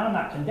fellowship. Now, I'm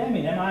not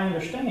condemning them, I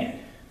understand.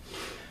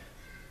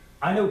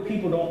 I know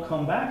people don't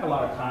come back a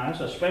lot of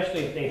times,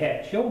 especially if they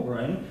have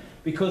children,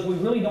 because we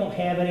really don't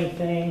have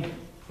anything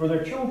for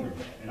their children.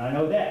 And I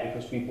know that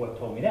because people have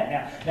told me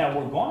that. Now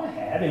we're going to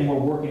have, and we're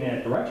working in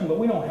that direction, but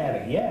we don't have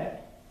it yet.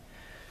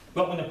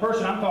 But when the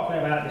person I'm talking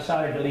about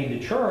decided to leave the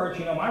church,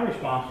 my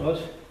response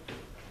was,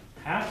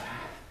 how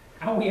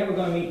are we ever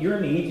going to meet your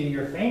needs and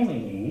your family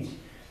needs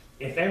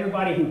if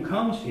everybody who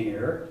comes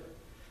here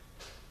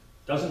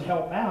doesn't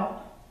help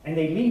out and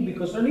they leave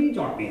because their needs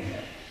aren't being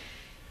met?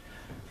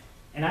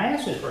 And I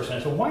asked this person,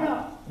 I said, why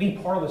not be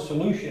part of the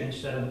solution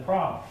instead of the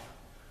problem?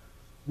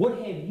 What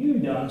have you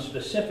done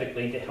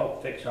specifically to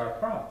help fix our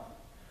problem?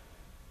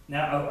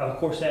 Now, of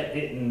course, that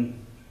didn't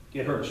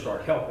get her to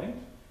start helping.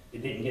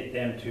 It didn't get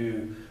them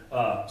to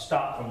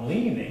stop from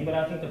leaving, but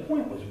I think the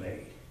point was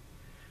made.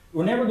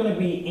 We're never going to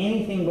be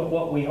anything but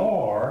what we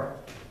are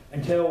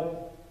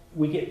until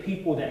we get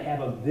people that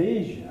have a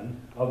vision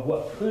of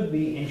what could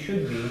be and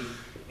should be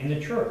in the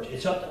church.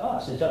 It's up to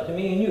us. It's up to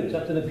me and you. It's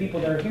up to the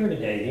people that are here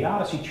today, the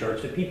Odyssey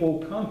Church, the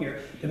people who come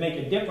here to make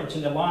a difference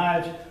in the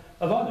lives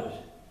of others.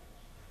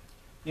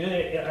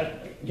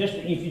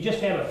 If you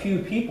just have a few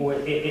people,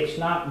 it's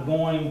not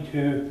going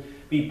to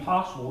be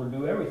possible to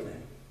do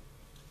everything.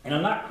 And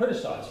I'm not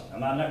criticizing. I'm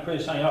not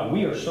criticizing. Oh,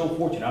 we are so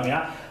fortunate. I mean,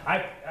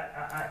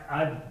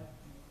 I've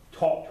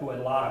talked to a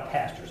lot of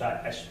pastors.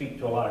 I speak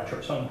to a lot of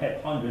churches. Some of them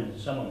have hundreds,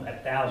 and some of them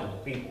have thousands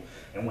of people.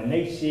 And when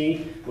they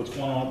see what's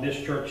going on at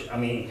this church, I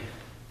mean,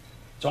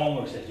 it's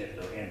almost as if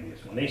they're envious.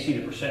 When they see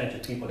the percentage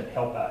of people that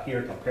help out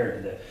here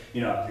compared to the,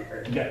 you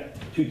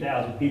got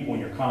 2,000 people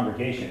in your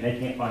congregation, and they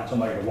can't find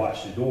somebody to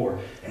watch the door,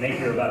 and they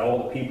hear about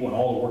all the people and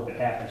all the work that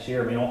happens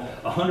here. I mean,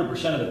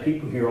 100% of the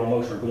people here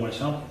almost are doing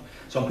something.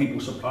 Some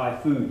people supply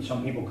food.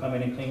 Some people come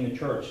in and clean the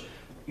church.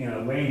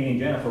 Randy and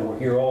Jennifer were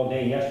here all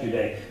day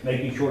yesterday,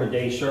 making sure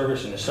today's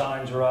service and the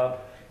signs are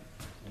up.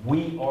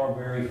 We are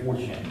very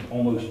fortunate.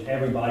 Almost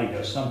everybody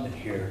does something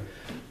here,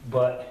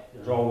 but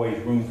there's always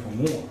room for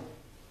more.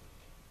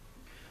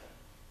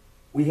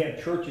 We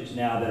have churches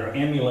now that are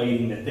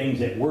emulating the things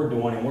that we're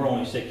doing, and we're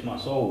only 6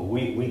 months old.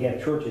 We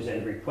have churches that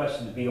have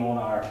requested to be on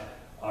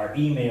our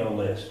email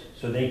list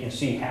so they can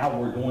see how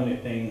we're doing the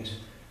things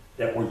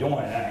that we're doing.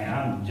 And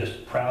I'm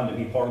just proud to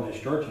be part of this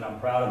church, and I'm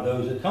proud of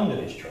those that come to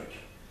this church.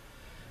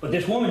 But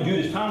this woman,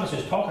 Judith Thomas,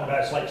 is talking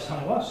about, it's like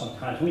some of us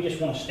sometimes. We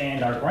just want to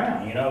stand our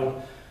ground,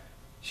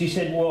 She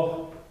said,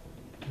 well,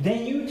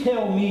 then you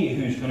tell me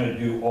who's going to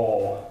do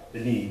all the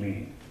need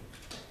meeting.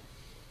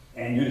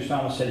 And Judas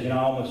Thomas says, you know,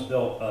 I almost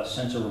felt a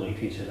sense of relief.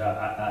 He says,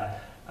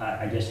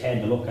 I just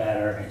had to look at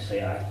her and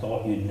say, I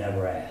thought you'd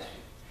never ask.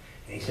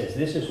 And he says,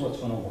 this is what's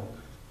going to work.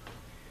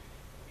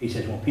 He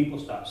says, when people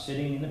stop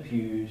sitting in the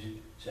pews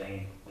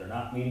saying, they're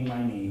not meeting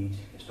my needs,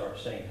 and start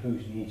saying,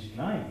 whose needs can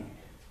I meet?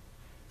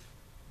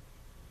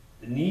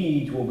 The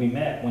needs will be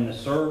met when the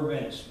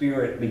servant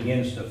spirit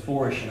begins to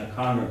flourish in a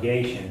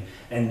congregation,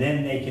 and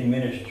then they can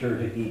minister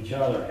to each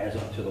other as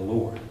unto the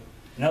Lord.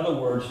 In other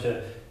words,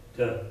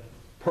 to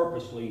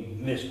purposely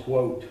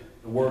misquote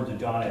the words of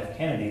John F.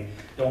 Kennedy,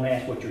 don't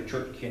ask what your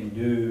church can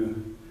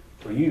do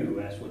for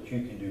you, ask what you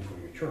can do for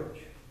your church.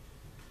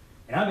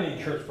 And I've been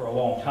in church for a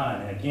long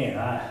time, and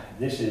again,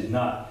 this is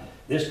not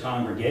this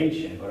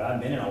congregation, but I've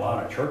been in a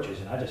lot of churches,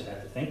 and I just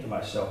have to think to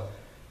myself,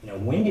 you know,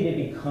 when did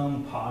it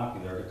become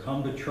popular to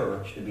come to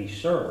church to be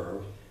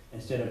served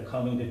instead of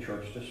coming to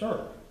church to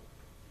serve?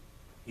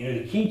 You know,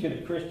 the key to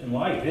the Christian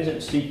life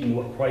isn't seeking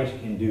what Christ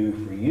can do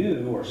for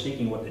you or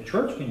seeking what the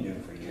church can do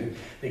for you.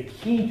 The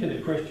key to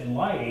the Christian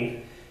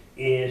life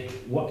is,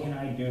 what can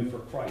I do for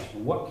Christ?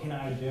 What can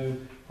I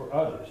do for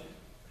others?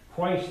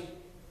 Christ's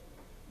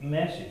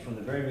message from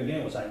the very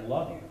beginning was, I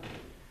love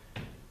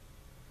you.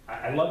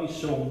 I love you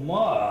so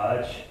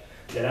much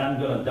that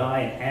I'm going to die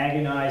an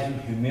agonizing,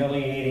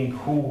 humiliating,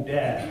 cruel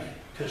death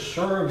to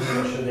serve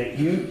you so that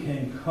you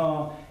can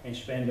come and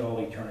spend all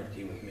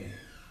eternity with me.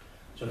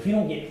 So if you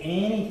don't get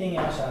anything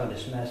else out of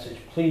this message,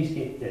 please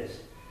get this.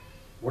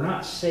 We're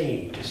not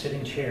saved to sit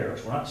in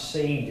chairs. We're not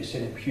saved to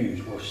sit in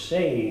pews. We're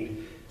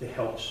saved to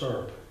help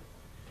serve.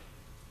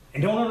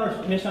 And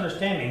don't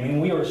misunderstand me. I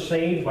mean, we are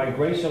saved by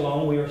grace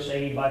alone. We are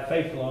saved by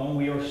faith alone.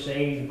 We are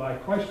saved by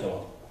Christ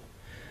alone.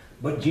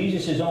 But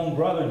Jesus' own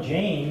brother,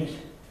 James,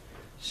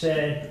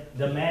 said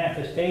the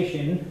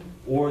manifestation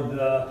or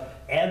the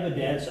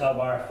evidence of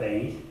our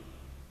faith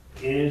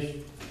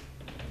is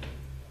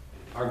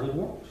our good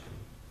works.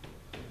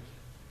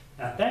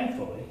 Now,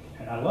 thankfully,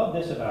 and I love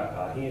this about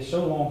God, He is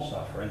so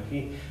long-suffering.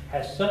 He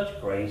has such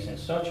grace and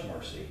such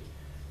mercy.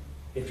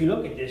 If you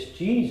look at this,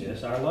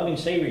 Jesus, our loving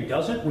Savior,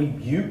 doesn't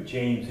rebuke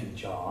James and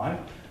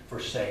John for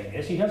saying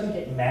this. He doesn't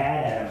get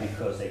mad at them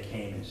because they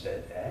came and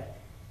said that.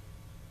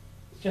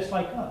 It's just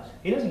like us.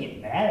 He doesn't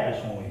get mad at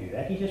us when we do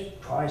that. He just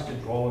tries to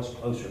draw us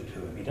closer to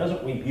Him. He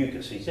doesn't rebuke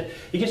us. He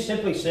just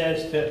simply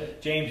says to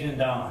James and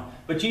John,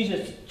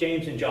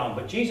 James and John,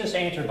 but Jesus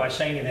answered by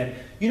saying to them,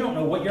 you don't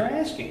know what you're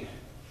asking.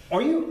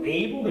 Are you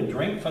able to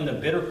drink from the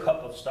bitter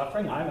cup of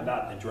suffering I'm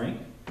about to drink?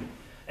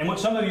 And what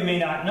some of you may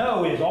not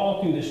know is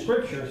all through the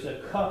Scriptures,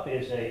 the cup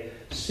is a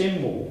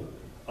symbol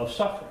of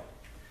suffering.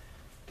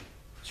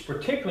 It's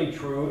particularly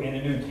true in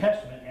the New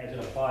Testament as it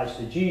applies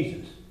to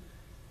Jesus.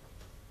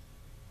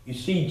 You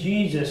see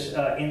Jesus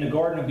in the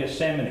Garden of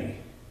Gethsemane.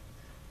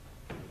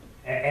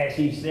 As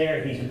He's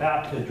there, He's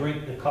about to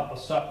drink the cup of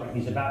suffering.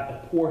 He's about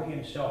to pour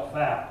Himself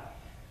out.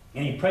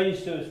 And He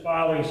prays to His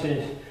Father. He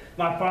says,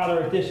 my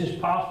Father, if this is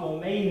possible,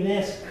 may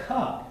this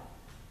cup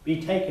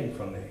be taken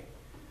from me.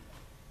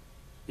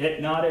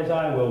 Yet not as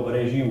I will, but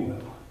as you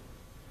will.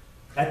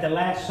 At the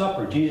Last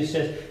Supper, Jesus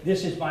says,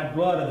 this is my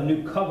blood of the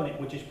new covenant,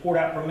 which is poured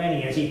out for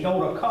many. As He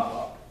held a cup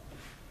up,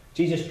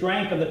 Jesus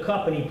drank of the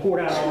cup and He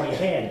poured out all He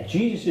had.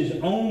 Jesus'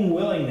 own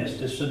willingness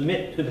to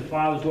submit to the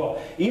Father's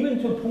will,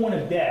 even to the point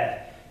of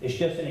death, is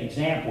just an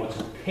example. It's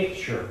a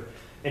picture.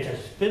 It's a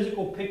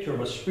physical picture of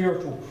a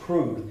spiritual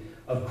truth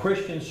of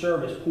Christian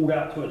service poured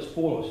out to its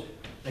fullest.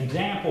 An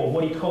example of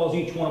what He calls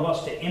each one of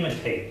us to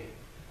imitate.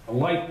 A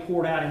life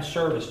poured out in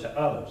service to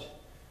others.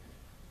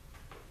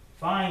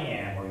 If I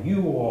am, or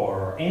you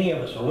are, or any of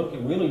us are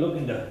really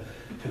looking to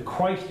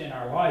Christ in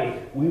our life,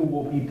 we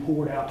will be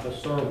poured out to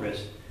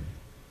service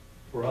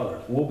for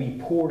others. We'll be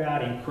poured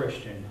out in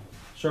Christian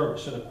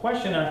service. So the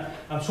question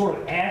I'm sort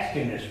of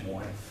asking this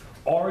morning,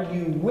 are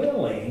you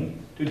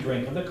willing to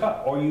drink of the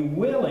cup? Are you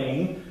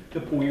willing to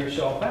pour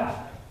yourself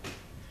out?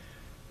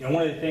 You know,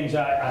 one of the things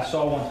I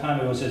saw one time,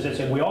 it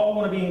said, we all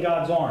want to be in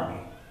God's army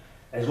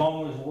as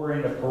long as we're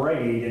in the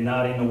parade and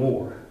not in the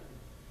war.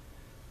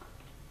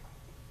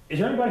 Is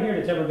there anybody here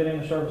that's ever been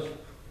in the service?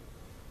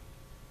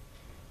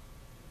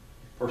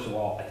 First of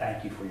all, I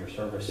thank you for your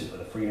service, for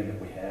the freedom that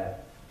we have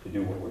to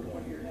do what we're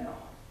doing here now.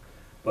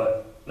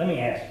 But let me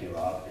ask you,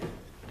 Rob,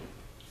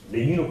 the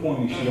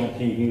uniform you see on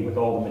TV with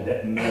all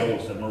the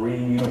medals, the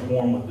Marine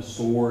uniform with the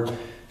sword, if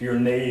you're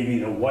Navy,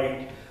 the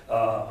white,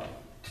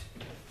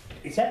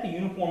 is that the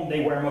uniform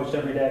they wear most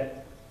every day?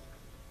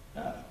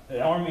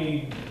 The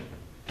Army,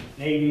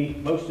 Navy,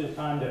 most of the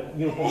time the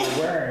uniform they're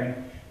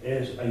wearing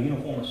is a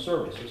uniform of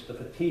service. It's the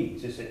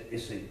fatigues.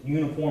 It's a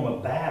uniform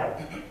of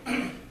battle.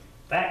 In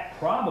fact,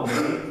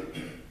 probably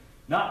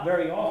not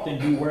very often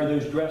do you wear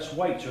those dress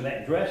whites or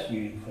that dress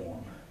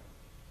uniform.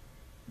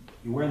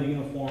 You wear the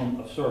uniform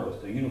of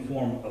service, the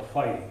uniform of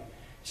fighting.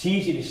 It's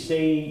easy to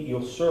say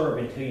you'll serve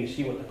until you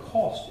see what the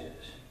cost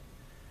is.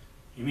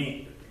 You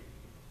mean,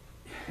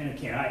 and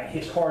again,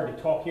 it's hard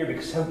to talk here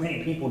because so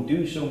many people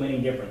do so many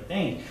different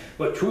things.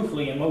 But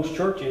truthfully, in most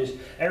churches,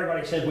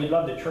 everybody says we'd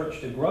love the church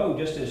to grow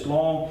just as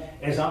long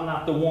as I'm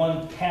not the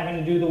one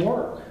having to do the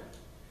work.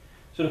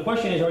 So the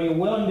question is, are you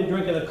willing to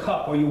drink of the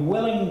cup? Are you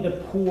willing to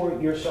pour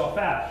yourself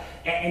out?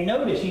 And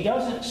notice, he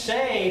doesn't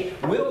say,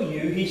 will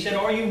you? He said,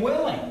 are you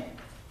willing?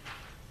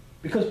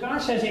 Because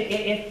God says,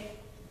 if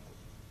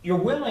you're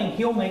willing,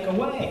 he'll make a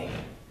way.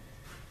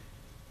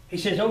 He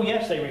says, oh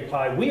yes, they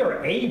replied, we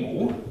are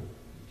able.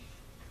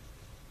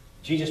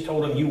 Jesus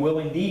told them, you will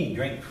indeed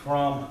drink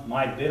from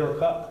my bitter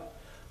cup.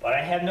 But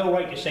I have no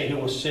right to say who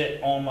will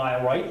sit on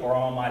my right or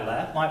on my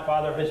left. My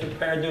Father has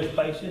prepared those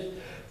places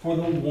for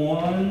the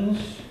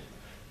ones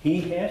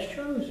he has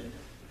chosen.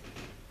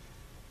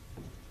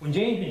 When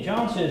James and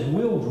John says,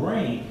 we'll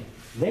drink,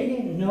 they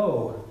didn't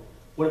know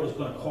what it was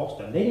going to cost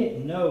them. They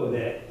didn't know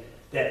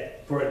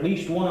that for at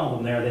least one of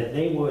them there, that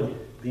they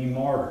would be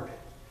martyred.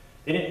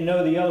 They didn't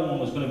know the other one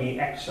was going to be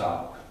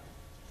exiled.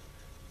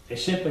 It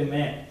simply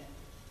meant,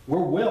 we're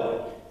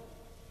willing.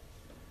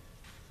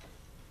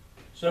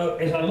 So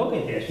as I look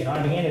at this,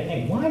 I began to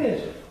think,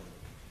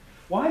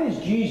 why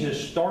does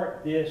Jesus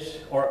start this,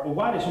 or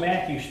why does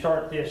Matthew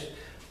start this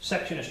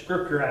section of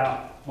Scripture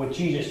out with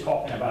Jesus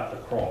talking about the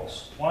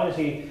cross? Why does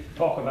he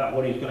talk about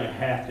what he's going to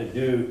have to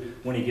do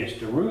when he gets to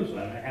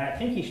Jerusalem? And I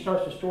think he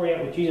starts the story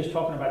out with Jesus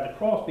talking about the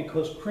cross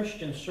because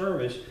Christian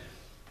service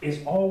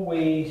is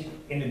always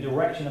in the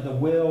direction of the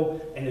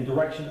will and the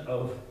direction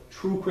of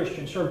true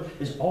Christian service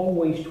is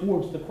always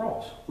towards the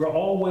cross. We're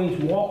always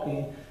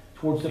walking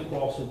towards the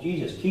cross of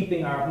Jesus,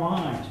 keeping our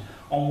minds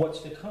on what's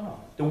to come.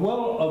 The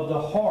will of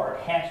the heart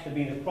has to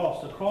be the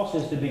cross. The cross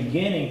is the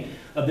beginning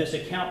of this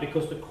account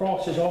because the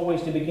cross is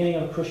always the beginning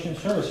of Christian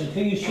service.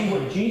 Until you see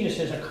what Jesus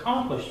has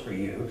accomplished for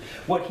you,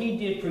 what he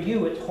did for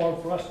you, it's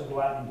hard for us to go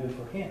out and do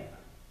for him.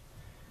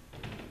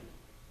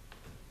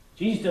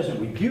 Jesus doesn't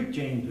rebuke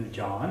James and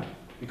John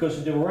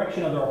because the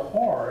direction of their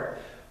heart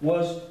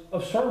was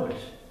of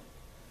service.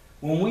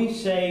 When we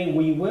say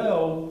we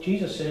will,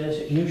 Jesus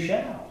says, you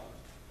shall.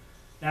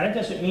 Now that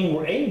doesn't mean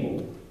we're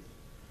able.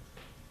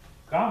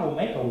 God will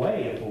make a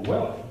way if we're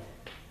willing.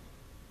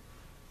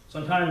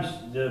 Sometimes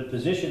the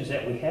positions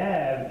that we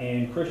have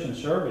in Christian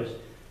service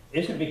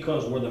isn't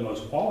because we're the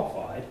most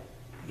qualified,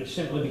 it's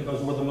simply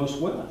because we're the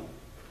most willing.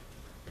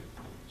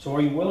 So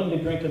are you willing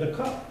to drink of the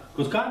cup?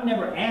 Because God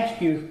never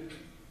asked you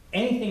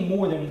anything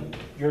more than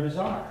your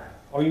desire.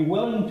 Are you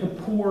willing to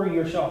pour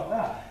yourself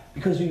out?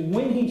 Because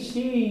when he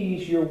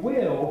sees your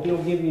will,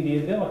 he'll give you the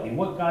ability.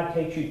 What God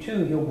takes you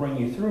to, he'll bring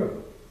you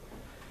through.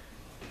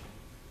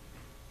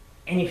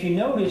 And if you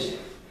notice,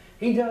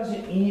 he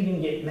doesn't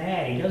even get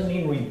mad. He doesn't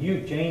even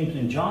rebuke James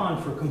and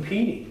John for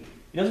competing.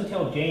 He doesn't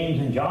tell James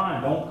and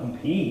John, don't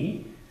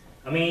compete.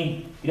 I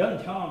mean, he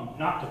doesn't tell them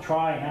not to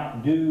try and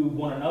outdo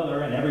one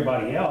another and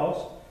everybody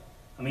else.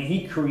 I mean,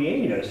 he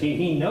created us.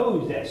 He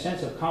knows that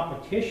sense of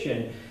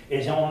competition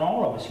is on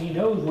all of us. He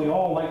knows we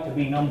all like to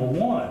be number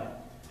one.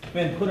 It's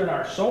been put in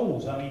our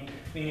souls. I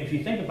mean, if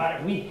you think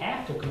about it, we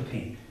have to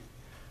compete.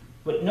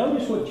 But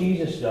notice what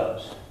Jesus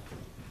does.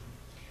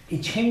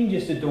 He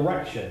changes the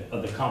direction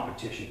of the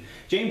competition.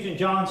 James and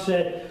John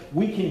said,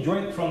 we can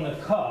drink from the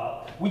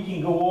cup. We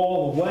can go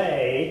all the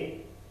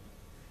way.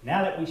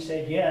 Now that we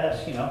said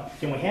yes,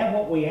 can we have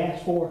what we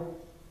asked for?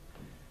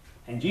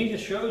 And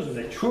Jesus shows us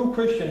that true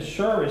Christian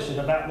service is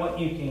about what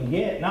you can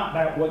get, not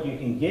about what you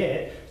can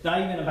get. It's not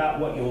even about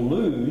what you'll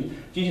lose.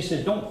 Jesus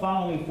says, don't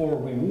follow me for a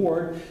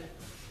reward.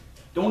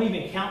 Don't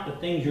even count the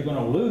things you're going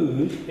to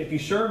lose. If you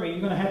serve me, you're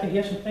going to have to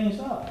give some things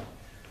up.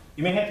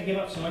 You may have to give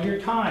up some of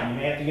your time. You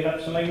may have to give up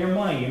some of your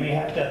money. You may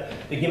have to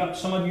give up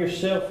some of your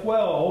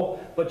self-will,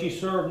 but you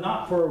serve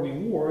not for a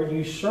reward.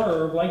 You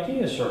serve like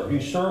Jesus served.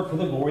 You serve for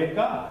the glory of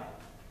God.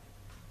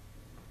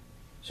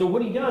 So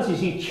what he does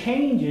is he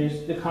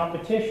changes the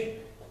competition.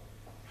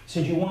 He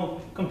says, you want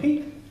to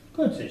compete?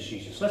 Good, says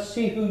Jesus. Let's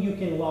see who you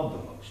can love the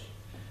most.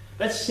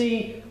 Let's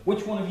see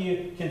which one of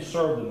you can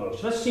serve the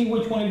most. Let's see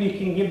which one of you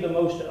can give the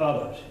most to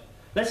others.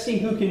 Let's see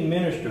who can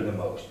minister the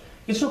most.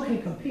 It's okay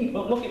to compete,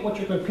 but look at what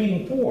you're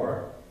competing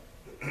for.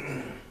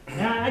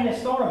 Now, I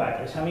just thought about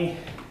this. I mean,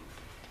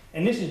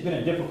 and this has been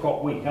a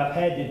difficult week. I've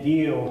had to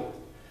deal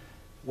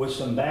with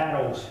some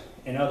battles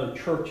in other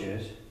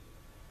churches,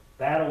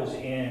 battles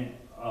in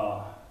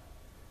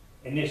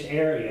this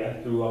area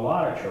through a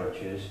lot of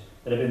churches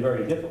that have been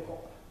very difficult.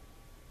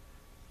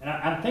 And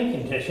I'm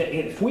thinking,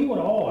 if we would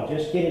all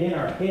just get it in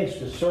our heads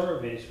to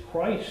serve as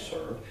Christ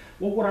served,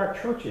 what would our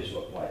churches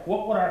look like?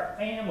 What would our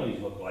families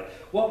look like?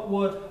 What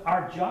would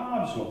our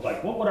jobs look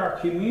like? What would our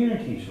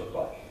communities look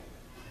like?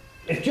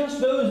 If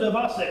just those of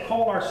us that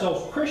call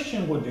ourselves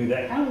Christian would do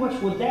that, how much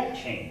would that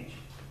change?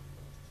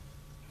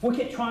 If we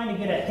kept trying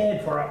to get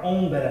ahead for our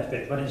own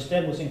benefit, but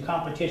instead was in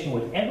competition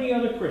with every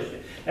other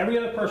Christian, every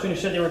other person who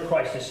said they were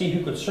Christ, to see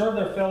who could serve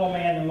their fellow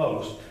man the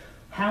most,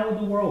 how would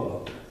the world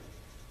look?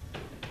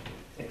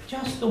 If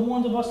just the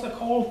ones of us that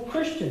call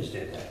Christians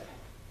did that.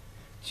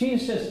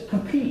 Jesus says,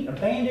 compete,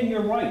 abandon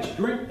your rights,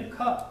 drink the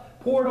cup,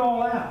 pour it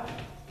all out.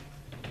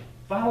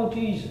 Follow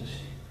Jesus,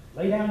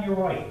 lay down your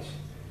rights,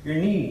 your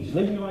needs,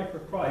 live your life for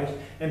Christ,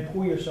 and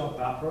pour yourself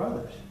out for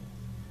others.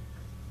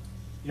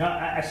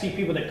 I see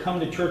people that come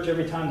to church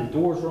every time the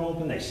doors are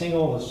open, they sing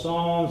all the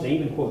songs, they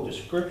even quote the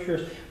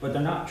scriptures, but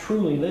they're not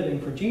truly living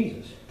for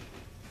Jesus.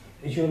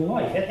 Is your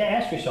life, you have to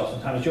ask yourself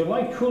sometimes, is your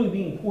life truly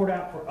being poured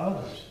out for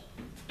others?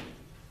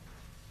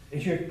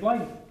 Is your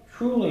life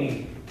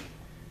truly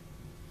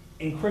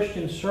in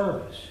Christian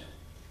service?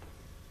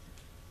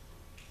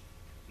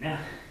 Now,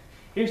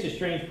 here's the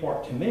strange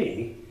part to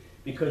me,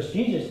 because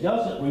Jesus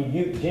doesn't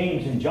rebuke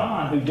James and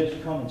John, who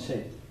just come and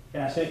say,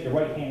 "Can I set your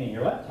right hand in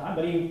your left hand?"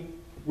 But he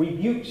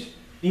rebukes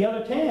the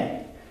other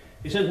 10.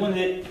 He says when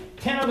the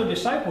 10 other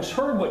disciples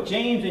heard what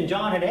James and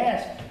John had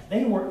asked,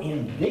 they were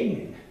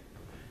indignant.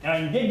 Now,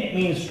 indignant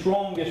means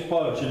strong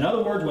displeasure. In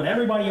other words, when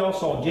everybody else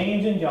saw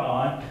James and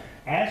John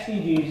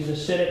asking Jesus to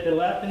sit at the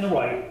left and the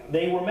right,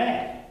 they were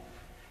mad.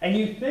 And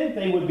you'd think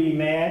they would be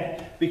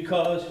mad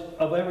because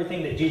of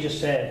everything that Jesus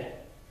said.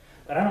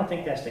 But I don't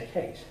think that's the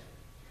case.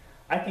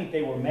 I think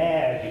they were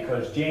mad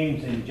because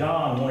James and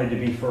John wanted to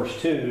be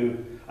first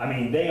too. I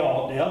mean, the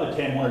other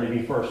 10 wanted to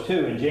be first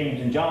too, and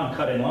James and John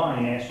cut in line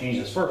and asked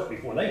Jesus first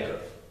before they could.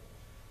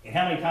 And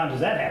how many times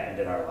has that happened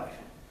in our life?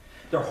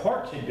 Their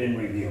hearts had been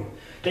revealed.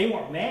 They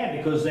weren't mad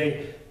because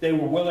they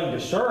were willing to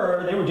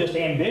serve. They were just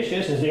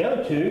ambitious as the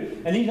other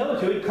two, and these other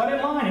two had cut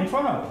in line in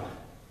front of them.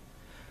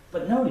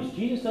 But notice,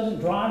 Jesus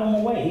doesn't drive them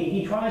away.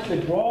 He tries to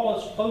draw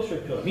us closer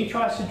to him. He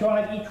tries to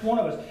drive each one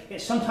of us in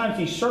sometimes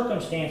these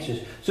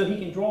circumstances so he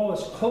can draw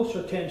us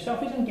closer to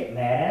himself. He doesn't get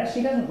mad at us.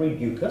 He doesn't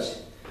rebuke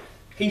us.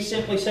 He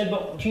simply said,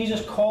 but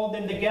Jesus called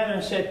them together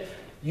and said,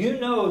 you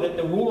know that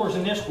the rulers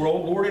in this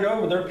world lord it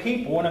over their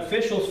people, and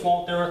officials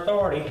flaunt their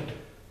authority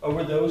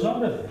over those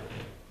under them.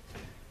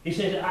 He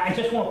says, I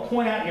just want to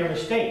point out your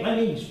mistake. Let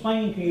me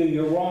explain to you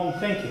your wrong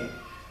thinking.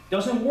 It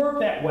doesn't work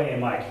that way in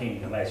my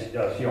kingdom as it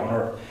does here on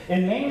earth.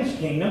 In man's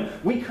kingdom,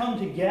 we come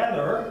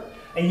together,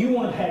 and you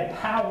want to have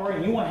power,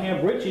 and you want to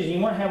have riches, and you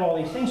want to have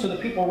all these things so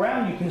that people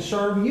around you can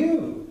serve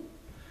you.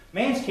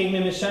 Man's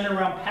kingdom is centered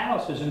around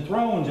palaces and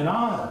thrones and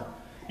honor.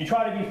 You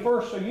try to be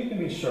first so you can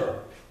be served.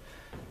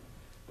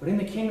 But in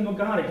the kingdom of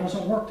God, it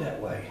doesn't work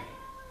that way.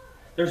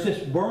 There's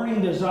this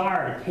burning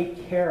desire to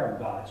take care of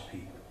God's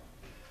people.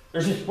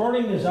 There's this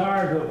burning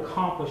desire to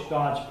accomplish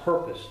God's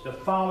purpose, to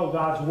follow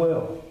God's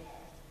will.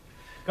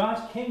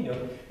 God's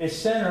kingdom is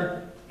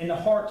centered in the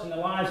hearts and the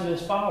lives of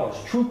his followers.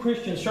 True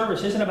Christian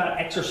service isn't about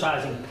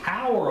exercising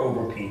power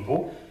over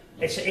people.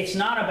 It's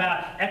not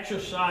about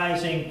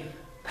exercising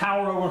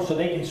power over them so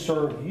they can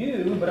serve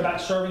you, but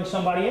about serving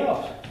somebody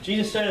else.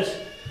 Jesus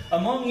says,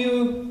 among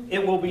you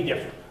it will be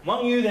different.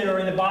 Among you that are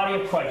in the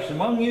body of Christ,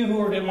 among you who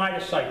are my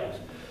disciples,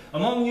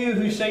 among you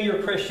who say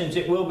you're Christians,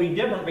 it will be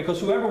different, because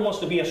whoever wants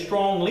to be a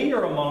strong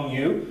leader among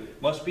you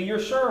must be your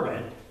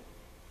servant.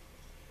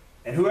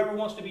 And whoever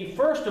wants to be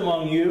first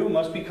among you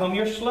must become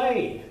your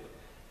slave.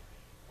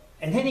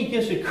 And then he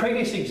gives the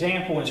greatest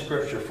example in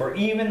Scripture. For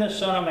even the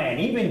Son of Man,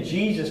 even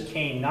Jesus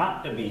came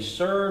not to be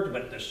served,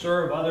 but to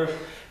serve others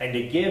and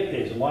to give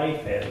his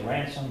life as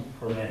ransom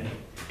for many.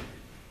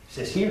 He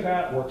says, here's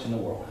how it works in the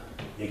world.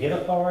 You get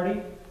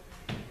authority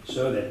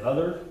so that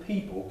other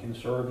people can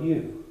serve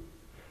you.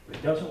 But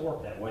it doesn't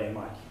work that way in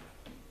my kingdom.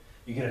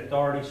 You get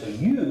authority so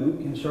you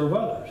can serve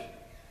others.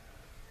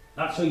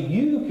 Not so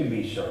you can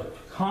be served.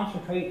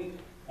 Concentrate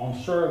on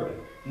serving,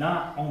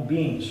 not on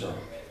being served.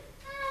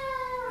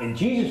 And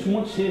Jesus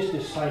wants his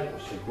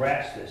disciples to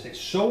grasp this. It's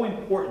so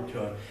important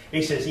to him.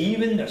 He says,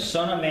 even the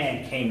Son of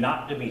Man came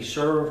not to be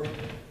served,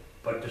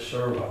 but to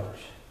serve others.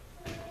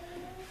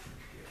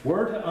 If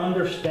we're to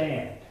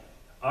understand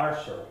our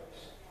service,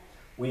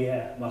 we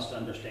must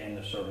understand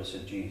the service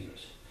of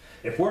Jesus.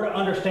 If we're to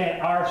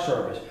understand our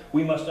service,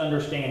 we must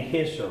understand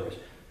his service,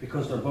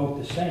 because they're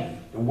both the same.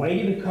 The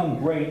way to become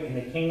great in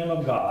the kingdom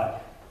of God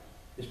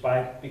is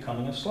by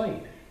becoming a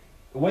slave.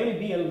 The way to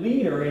be a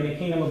leader in the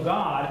kingdom of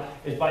God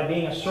is by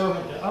being a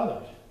servant to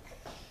others.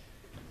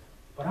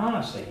 But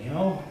honestly,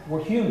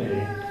 we're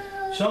human.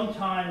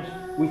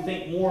 Sometimes we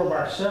think more of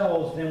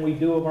ourselves than we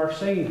do of our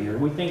Savior.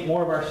 We think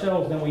more of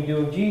ourselves than we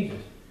do of Jesus.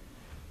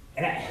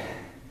 And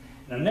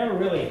I've never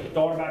really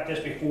thought about this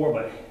before,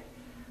 but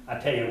I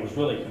tell you, it was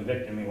really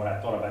convicting me when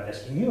I thought about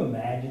this. Can you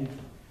imagine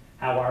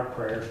how our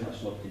prayers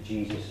must look to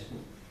Jesus?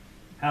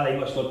 How they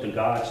must look to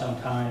God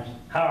sometimes?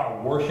 How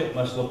our worship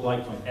must look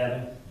like from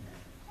heaven?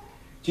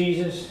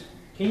 Jesus,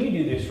 can you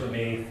do this for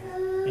me?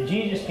 And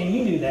Jesus, can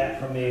you do that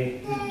for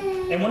me?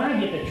 And when I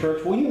get to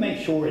church, will you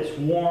make sure it's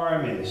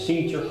warm and the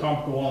seats are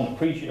comfortable and the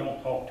preacher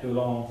don't talk too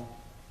long?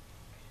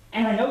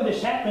 And I know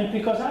this happens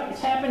because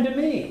it's happened to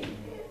me.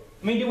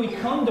 I mean, do we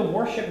come to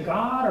worship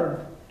God,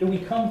 or do we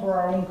come for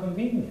our own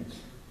convenience?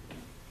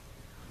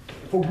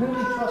 If we're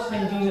really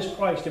trusting in Jesus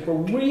Christ, if we're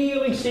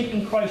really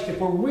seeking Christ, if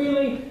we're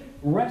really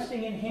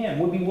resting in him,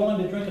 we'll be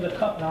willing to drink of the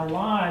cup, and our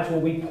lives will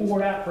be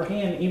poured out for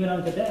him even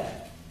unto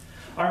death.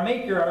 Our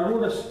Maker, our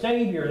Lord and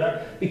Savior,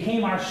 that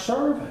became our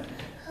servant.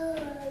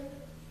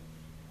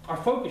 Our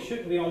focus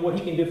shouldn't be on what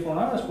he can do for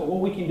us, but what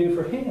we can do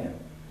for him.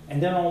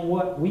 And then on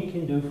what we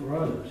can do for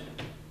others.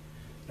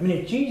 I mean,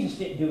 if Jesus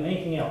didn't do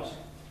anything else,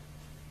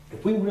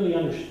 if we really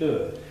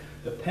understood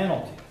the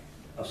penalty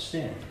of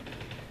sin,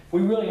 if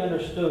we really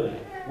understood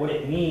what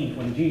it means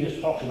when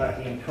Jesus talks about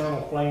the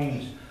eternal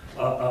flames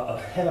of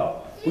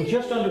hell, We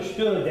just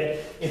understood that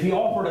if He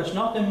offered us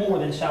nothing more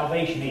than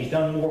salvation, He's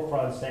done more for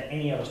us than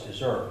any of us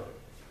deserve.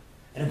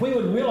 And if we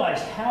would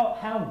realize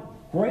how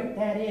great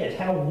that is,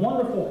 how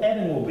wonderful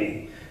heaven will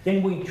be,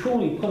 then we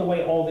truly put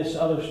away all this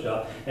other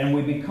stuff and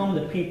we become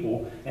the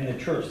people in the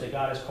church that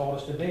God has called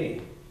us to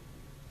be.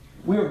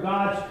 We are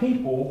God's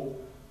people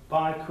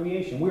by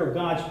creation. We are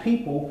God's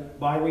people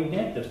by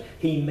redemptive.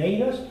 He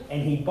made us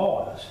and He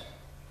bought us.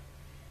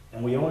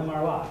 And we owe Him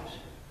our lives.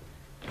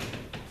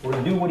 We're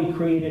to do what He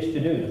created us to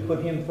do, to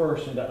put Him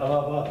first and to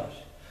love others.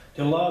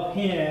 To love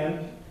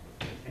Him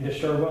and to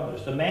serve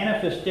others. The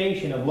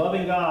manifestation of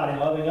loving God and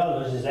loving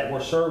others is that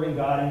we're serving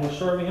God and we're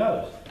serving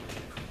others.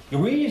 The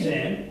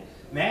reason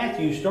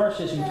Matthew starts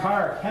his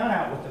entire account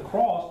out with the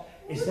cross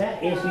is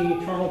that is the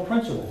eternal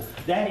principle.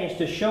 That is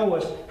to show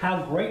us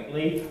how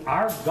greatly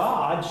our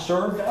God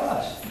served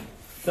us.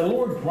 The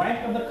Lord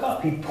drank of the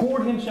cup. He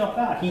poured Himself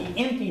out. He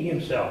emptied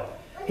Himself.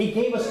 He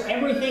gave us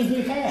everything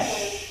He had.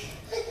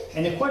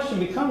 And the question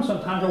becomes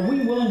sometimes, are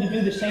we willing to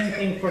do the same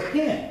thing for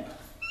Him?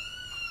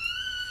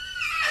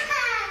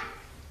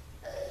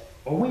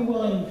 Are we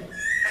willing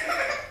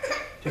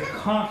to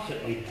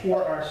constantly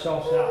pour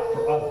ourselves out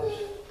for others?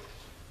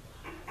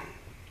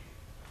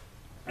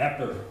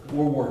 After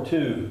World War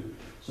II,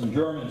 some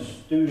German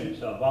students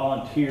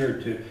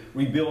volunteered to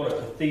rebuild a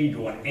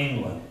cathedral in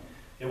England.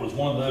 It was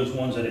one of those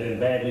ones that had been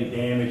badly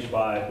damaged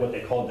by what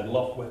they called the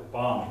Luftwaffe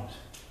bombings.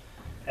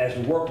 As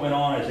the work went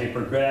on, as they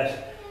progressed,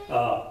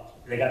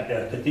 they got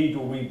the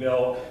cathedral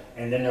rebuilt,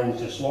 and then there was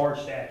this large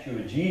statue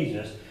of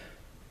Jesus,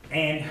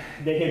 and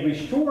they had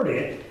restored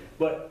it,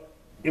 but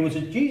it was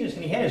a Jesus,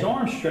 and He had His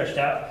arms stretched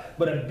out,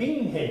 but a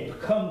beam had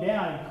come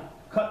down,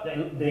 cut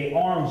the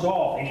arms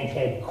off, and it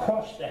had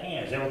crushed the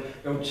hands.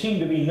 There would seem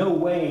to be no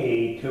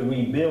way to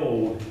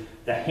rebuild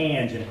the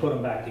hands and put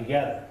them back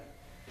together.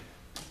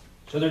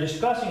 So they're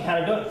discussing how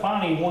to do it.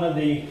 Finally, one of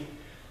the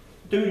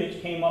students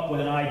came up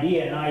with an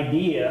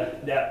idea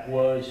that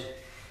was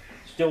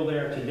still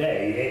there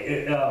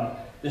today.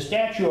 The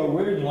statue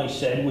originally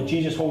said, with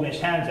Jesus holding His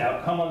hands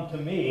out, "Come unto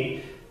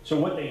me." So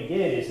what they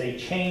did is they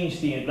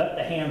let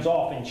the hands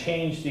off and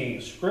changed the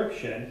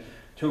inscription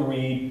to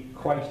read,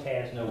 "Christ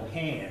has no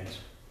hands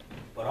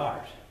but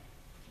ours."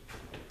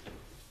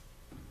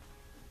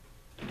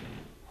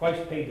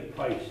 Christ paid the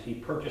price. He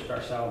purchased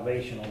our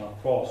salvation on the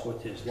cross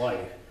with His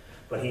life.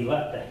 But He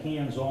left the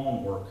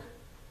hands-on work,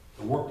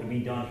 the work to be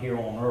done here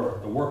on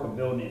earth, the work of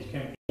building His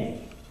kingdom.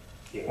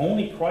 The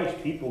only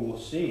Christ people will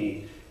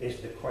see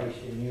is the Christ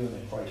in you and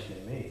the Christ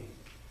in me.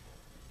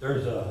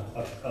 There's a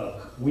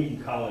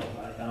Wheaton College,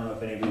 I don't know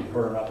if any of you have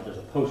heard about it, but there's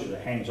a poster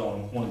that hangs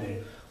on one of the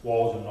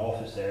walls of an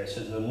office there. It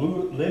says, "The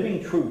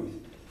living truth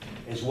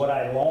is what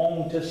I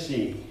long to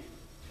see.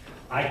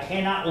 I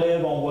cannot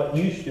live on what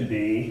used to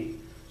be,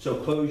 so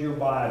close your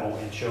Bible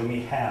and show me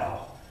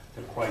how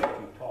the Christ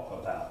you talk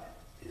about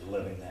is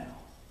living now."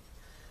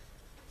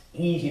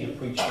 Easy to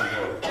preach the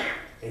word.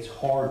 It's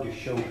hard to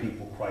show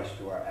people Christ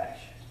through our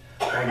actions.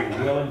 Are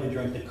you willing to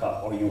drink the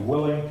cup? Are you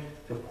willing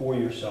to pour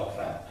yourself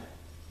out?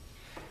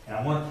 And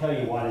I want to tell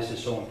you why this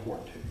is so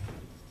important to me.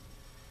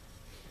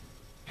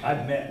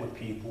 I've met with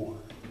people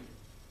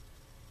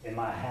in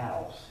my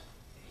house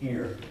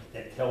here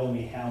that tell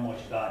me how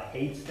much God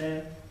hates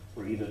them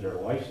for either their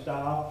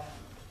lifestyle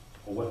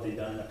or what they've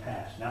done in the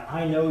past. Now,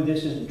 I know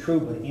this isn't true,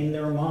 but in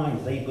their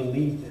minds, they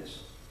believe this.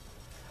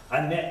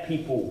 I met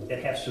people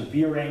that have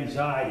severe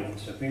anxiety and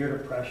severe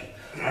depression.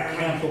 I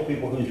counsel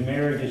people whose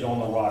marriage is on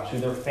the rocks, who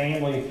their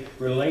family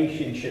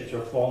relationships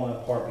are falling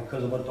apart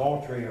because of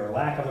adultery or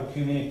lack of a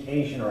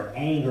communication or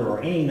anger or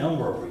any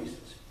number of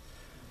reasons.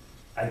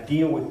 I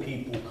deal with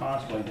people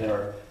constantly that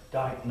are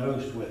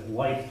diagnosed with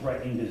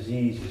life-threatening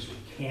diseases,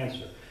 with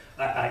cancer.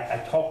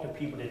 I talk to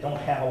people that don't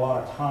have a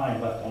lot of time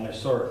left on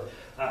this earth.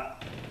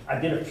 I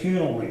did a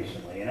funeral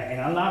recently,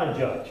 and I'm not a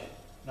judge.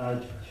 Not a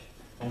judge.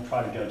 Don't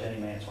try to judge any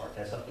man's heart.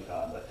 That's up to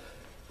God. But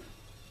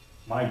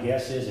my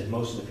guess is that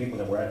most of the people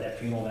that were at that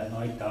funeral that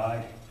night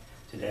died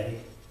today.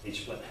 They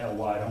split hell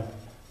wide open.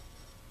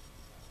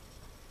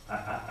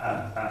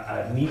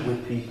 I meet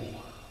with people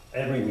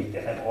every week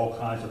that have all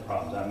kinds of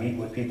problems. I meet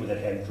with people that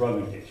have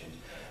drug addictions,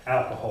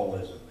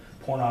 alcoholism,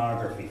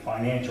 pornography,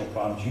 financial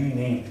problems, you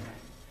name it.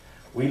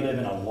 We live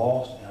in a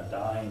lost and a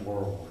dying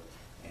world,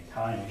 and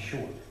time is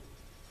short.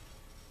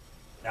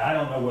 Now, I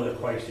don't know whether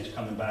Christ is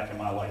coming back in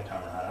my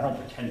lifetime or not. I don't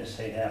pretend to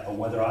say that, but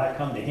whether I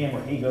come to Him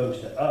or He goes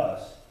to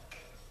us,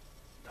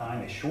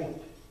 time is short.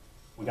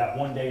 We got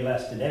one day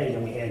less today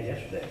than we had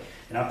yesterday.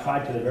 And I've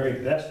tried to the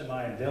very best of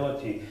my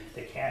ability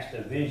to cast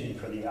a vision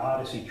for the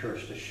Odyssey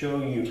Church to show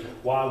you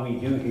why we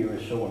do here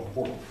is so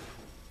important.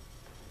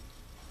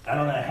 I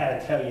don't know how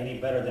to tell you any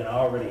better than I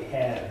already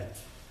have.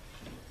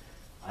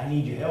 I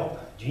need your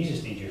help.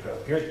 Jesus needs your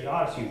help. Here at the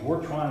Odyssey,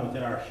 we're trying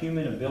within our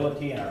human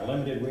ability and our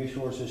limited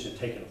resources to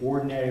take an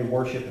ordinary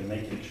worship and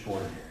make it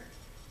extraordinary.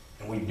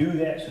 And we do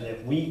that so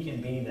that we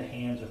can be the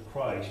hands of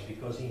Christ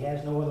because He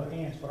has no other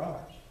hands but ours.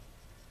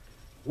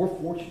 We're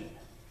fortunate.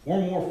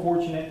 We're more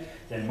fortunate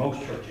than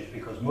most churches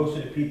because most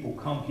of the people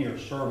come here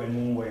serving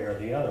one way or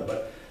the other,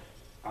 but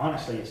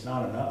honestly, it's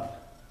not enough.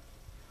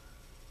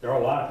 There are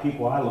a lot of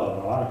people I love,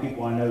 and a lot of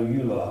people I know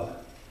you love,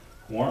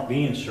 who aren't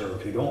being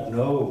served, who don't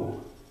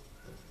know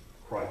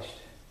Christ.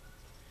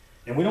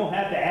 And we don't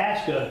have to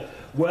ask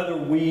whether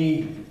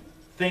we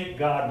think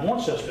God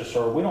wants us to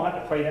serve. We don't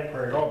have to pray that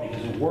prayer at all,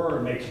 because the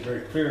Word makes it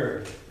very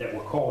clear that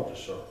we're called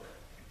to serve.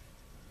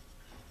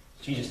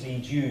 Jesus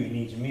needs you, He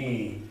needs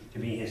me to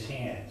be His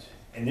hands.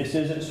 And this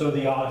isn't so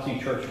the Odyssey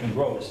Church can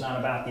grow. It's not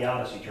about the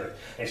Odyssey Church.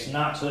 It's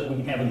not so that we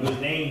can have a good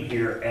name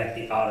here at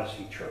the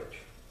Odyssey Church.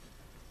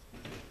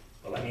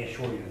 But let me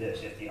assure you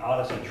this, if the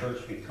Odyssey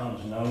Church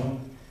becomes known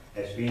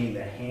as being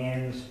the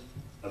hands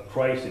of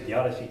Christ, if the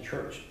Odyssey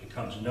Church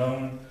becomes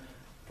known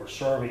for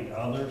serving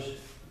others,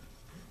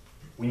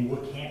 we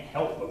can't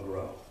help but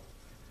grow.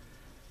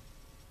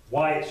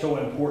 Why it's so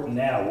important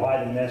now,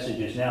 why the message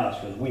is now, is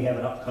because we have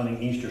an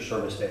upcoming Easter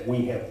service that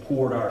we have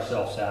poured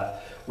ourselves out.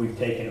 We've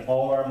taken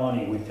all our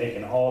money, we've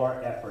taken all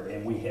our effort,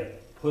 and we have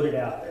put it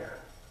out there.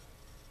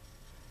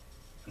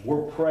 And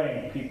we're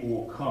praying people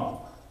will come.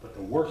 But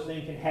the worst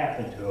thing can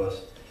happen to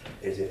us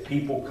is if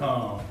people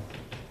come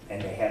and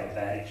they have a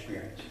bad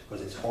experience.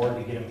 Because it's hard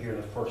to get them here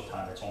the first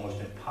time. It's almost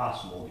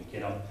impossible to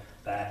get them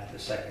back the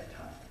second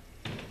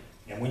time.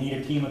 And we need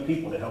a team of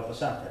people to help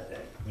us out that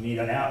day. We need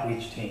an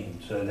outreach team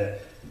so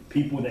that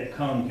people that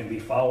come can be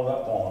followed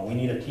up on. We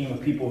need a team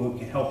of people who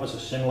can help us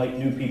assimilate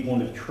new people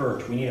into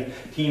church. We need a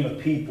team of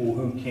people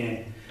who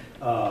can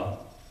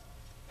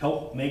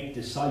help make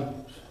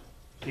disciples.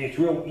 See, it's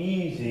real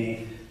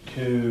easy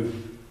to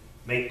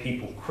make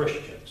people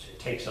Christians. It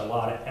takes a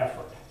lot of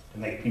effort to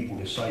make people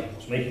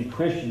disciples. Making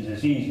Christians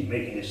is easy.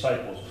 Making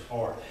disciples is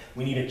hard.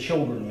 We need a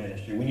children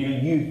ministry. We need a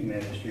youth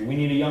ministry. We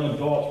need a young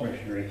adults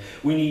ministry.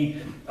 We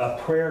need a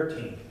prayer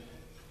team.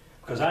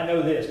 Because I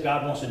know this,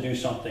 God wants to do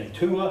something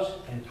to us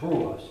and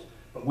through us,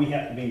 but we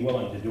have to be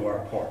willing to do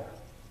our part.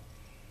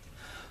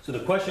 So the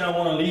question I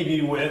want to leave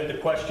you with, the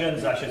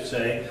questions I should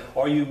say,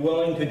 are you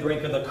willing to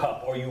drink of the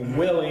cup? Are you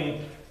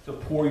willing to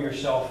pour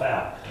yourself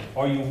out?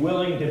 Are you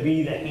willing to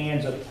be the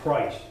hands of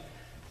Christ?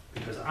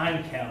 Because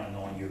I'm counting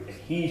on you and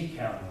He's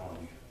counting on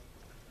you.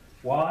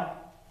 Why?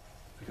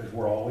 Because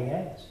we're all He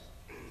has.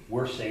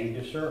 We're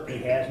saved to serve. He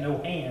has no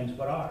hands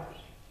but ours.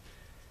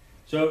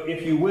 So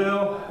if you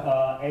will,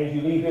 as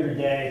you leave here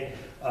today,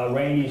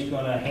 Randy's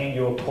going to hand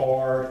you a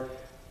card,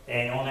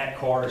 and on that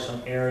card are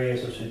some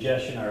areas of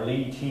suggestion our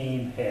lead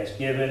team has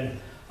given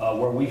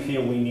where we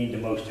feel we need the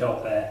most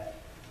help at.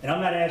 And I'm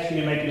not asking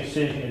you to make a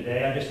decision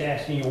today. I'm just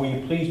asking you, will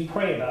you please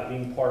pray about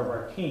being part of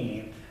our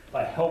team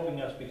by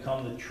helping us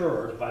become the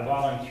church, by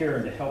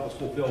volunteering to help us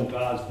fulfill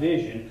God's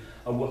vision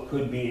of what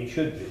could be and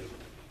should be.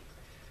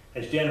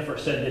 As Jennifer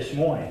said this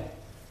morning,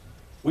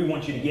 we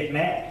want you to get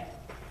mad.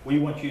 We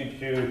want you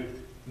to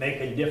make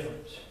a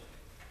difference.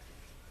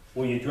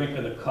 Will you drink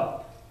of the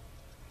cup?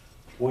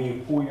 Will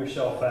you pour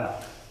yourself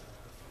out?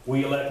 Will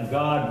you let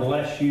God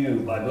bless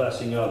you by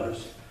blessing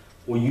others?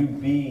 Will you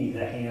be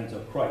the hands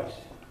of Christ?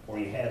 For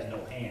He has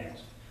no hands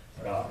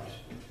but ours.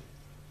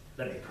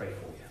 Let me pray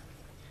for you.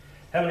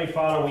 Heavenly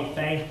Father, we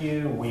thank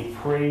you. We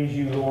praise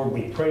you, Lord.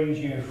 We praise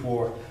you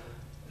for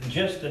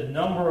just the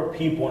number of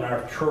people in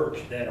our church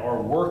that are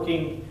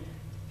working,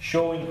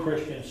 showing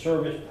Christian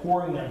service,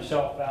 pouring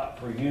themselves out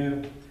for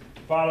you.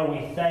 Father,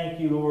 we thank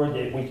you, Lord,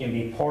 that we can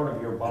be part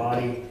of your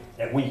body,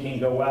 that we can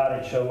go out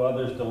and show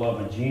others the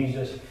love of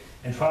Jesus.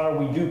 And Father,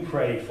 we do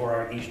pray for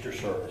our Easter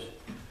service.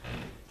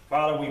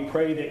 Father, we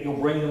pray that you'll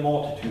bring the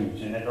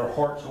multitudes and that their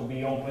hearts will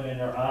be open and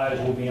their eyes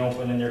will be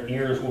open and their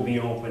ears will be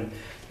open,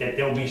 that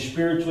they'll be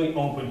spiritually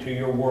open to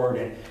your word.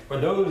 And for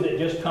those that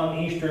just come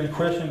Easter and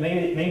Christmas,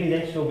 maybe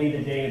this will be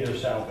the day of their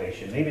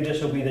salvation. Maybe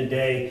this will be the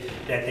day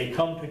that they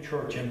come to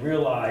church and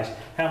realize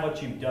how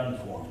much you've done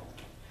for them.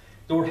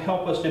 Lord,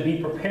 help us to be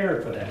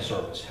prepared for that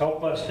service.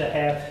 Help us to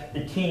have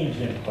the teams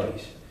in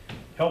place.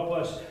 Help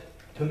us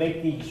to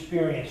make the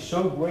experience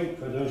so great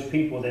for those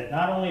people that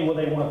not only will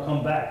they want to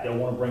come back, they'll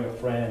want to bring a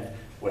friend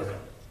with them.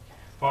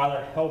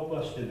 Father, help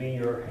us to be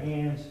your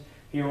hands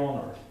here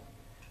on earth.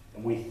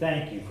 And we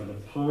thank you for the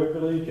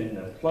privilege and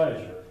the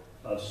pleasure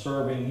of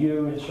serving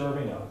you and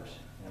serving others.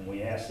 And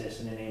we ask this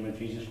in the name of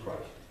Jesus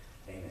Christ.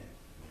 Amen.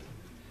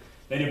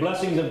 May the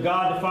blessings of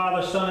God, the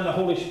Father, Son, and the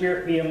Holy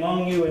Spirit be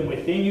among you and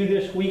within you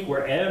this week,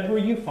 wherever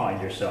you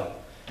find yourself,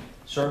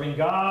 serving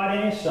God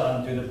and His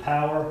Son through the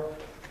power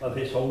of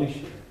His Holy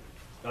Spirit.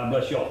 God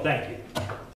bless you all. Thank you.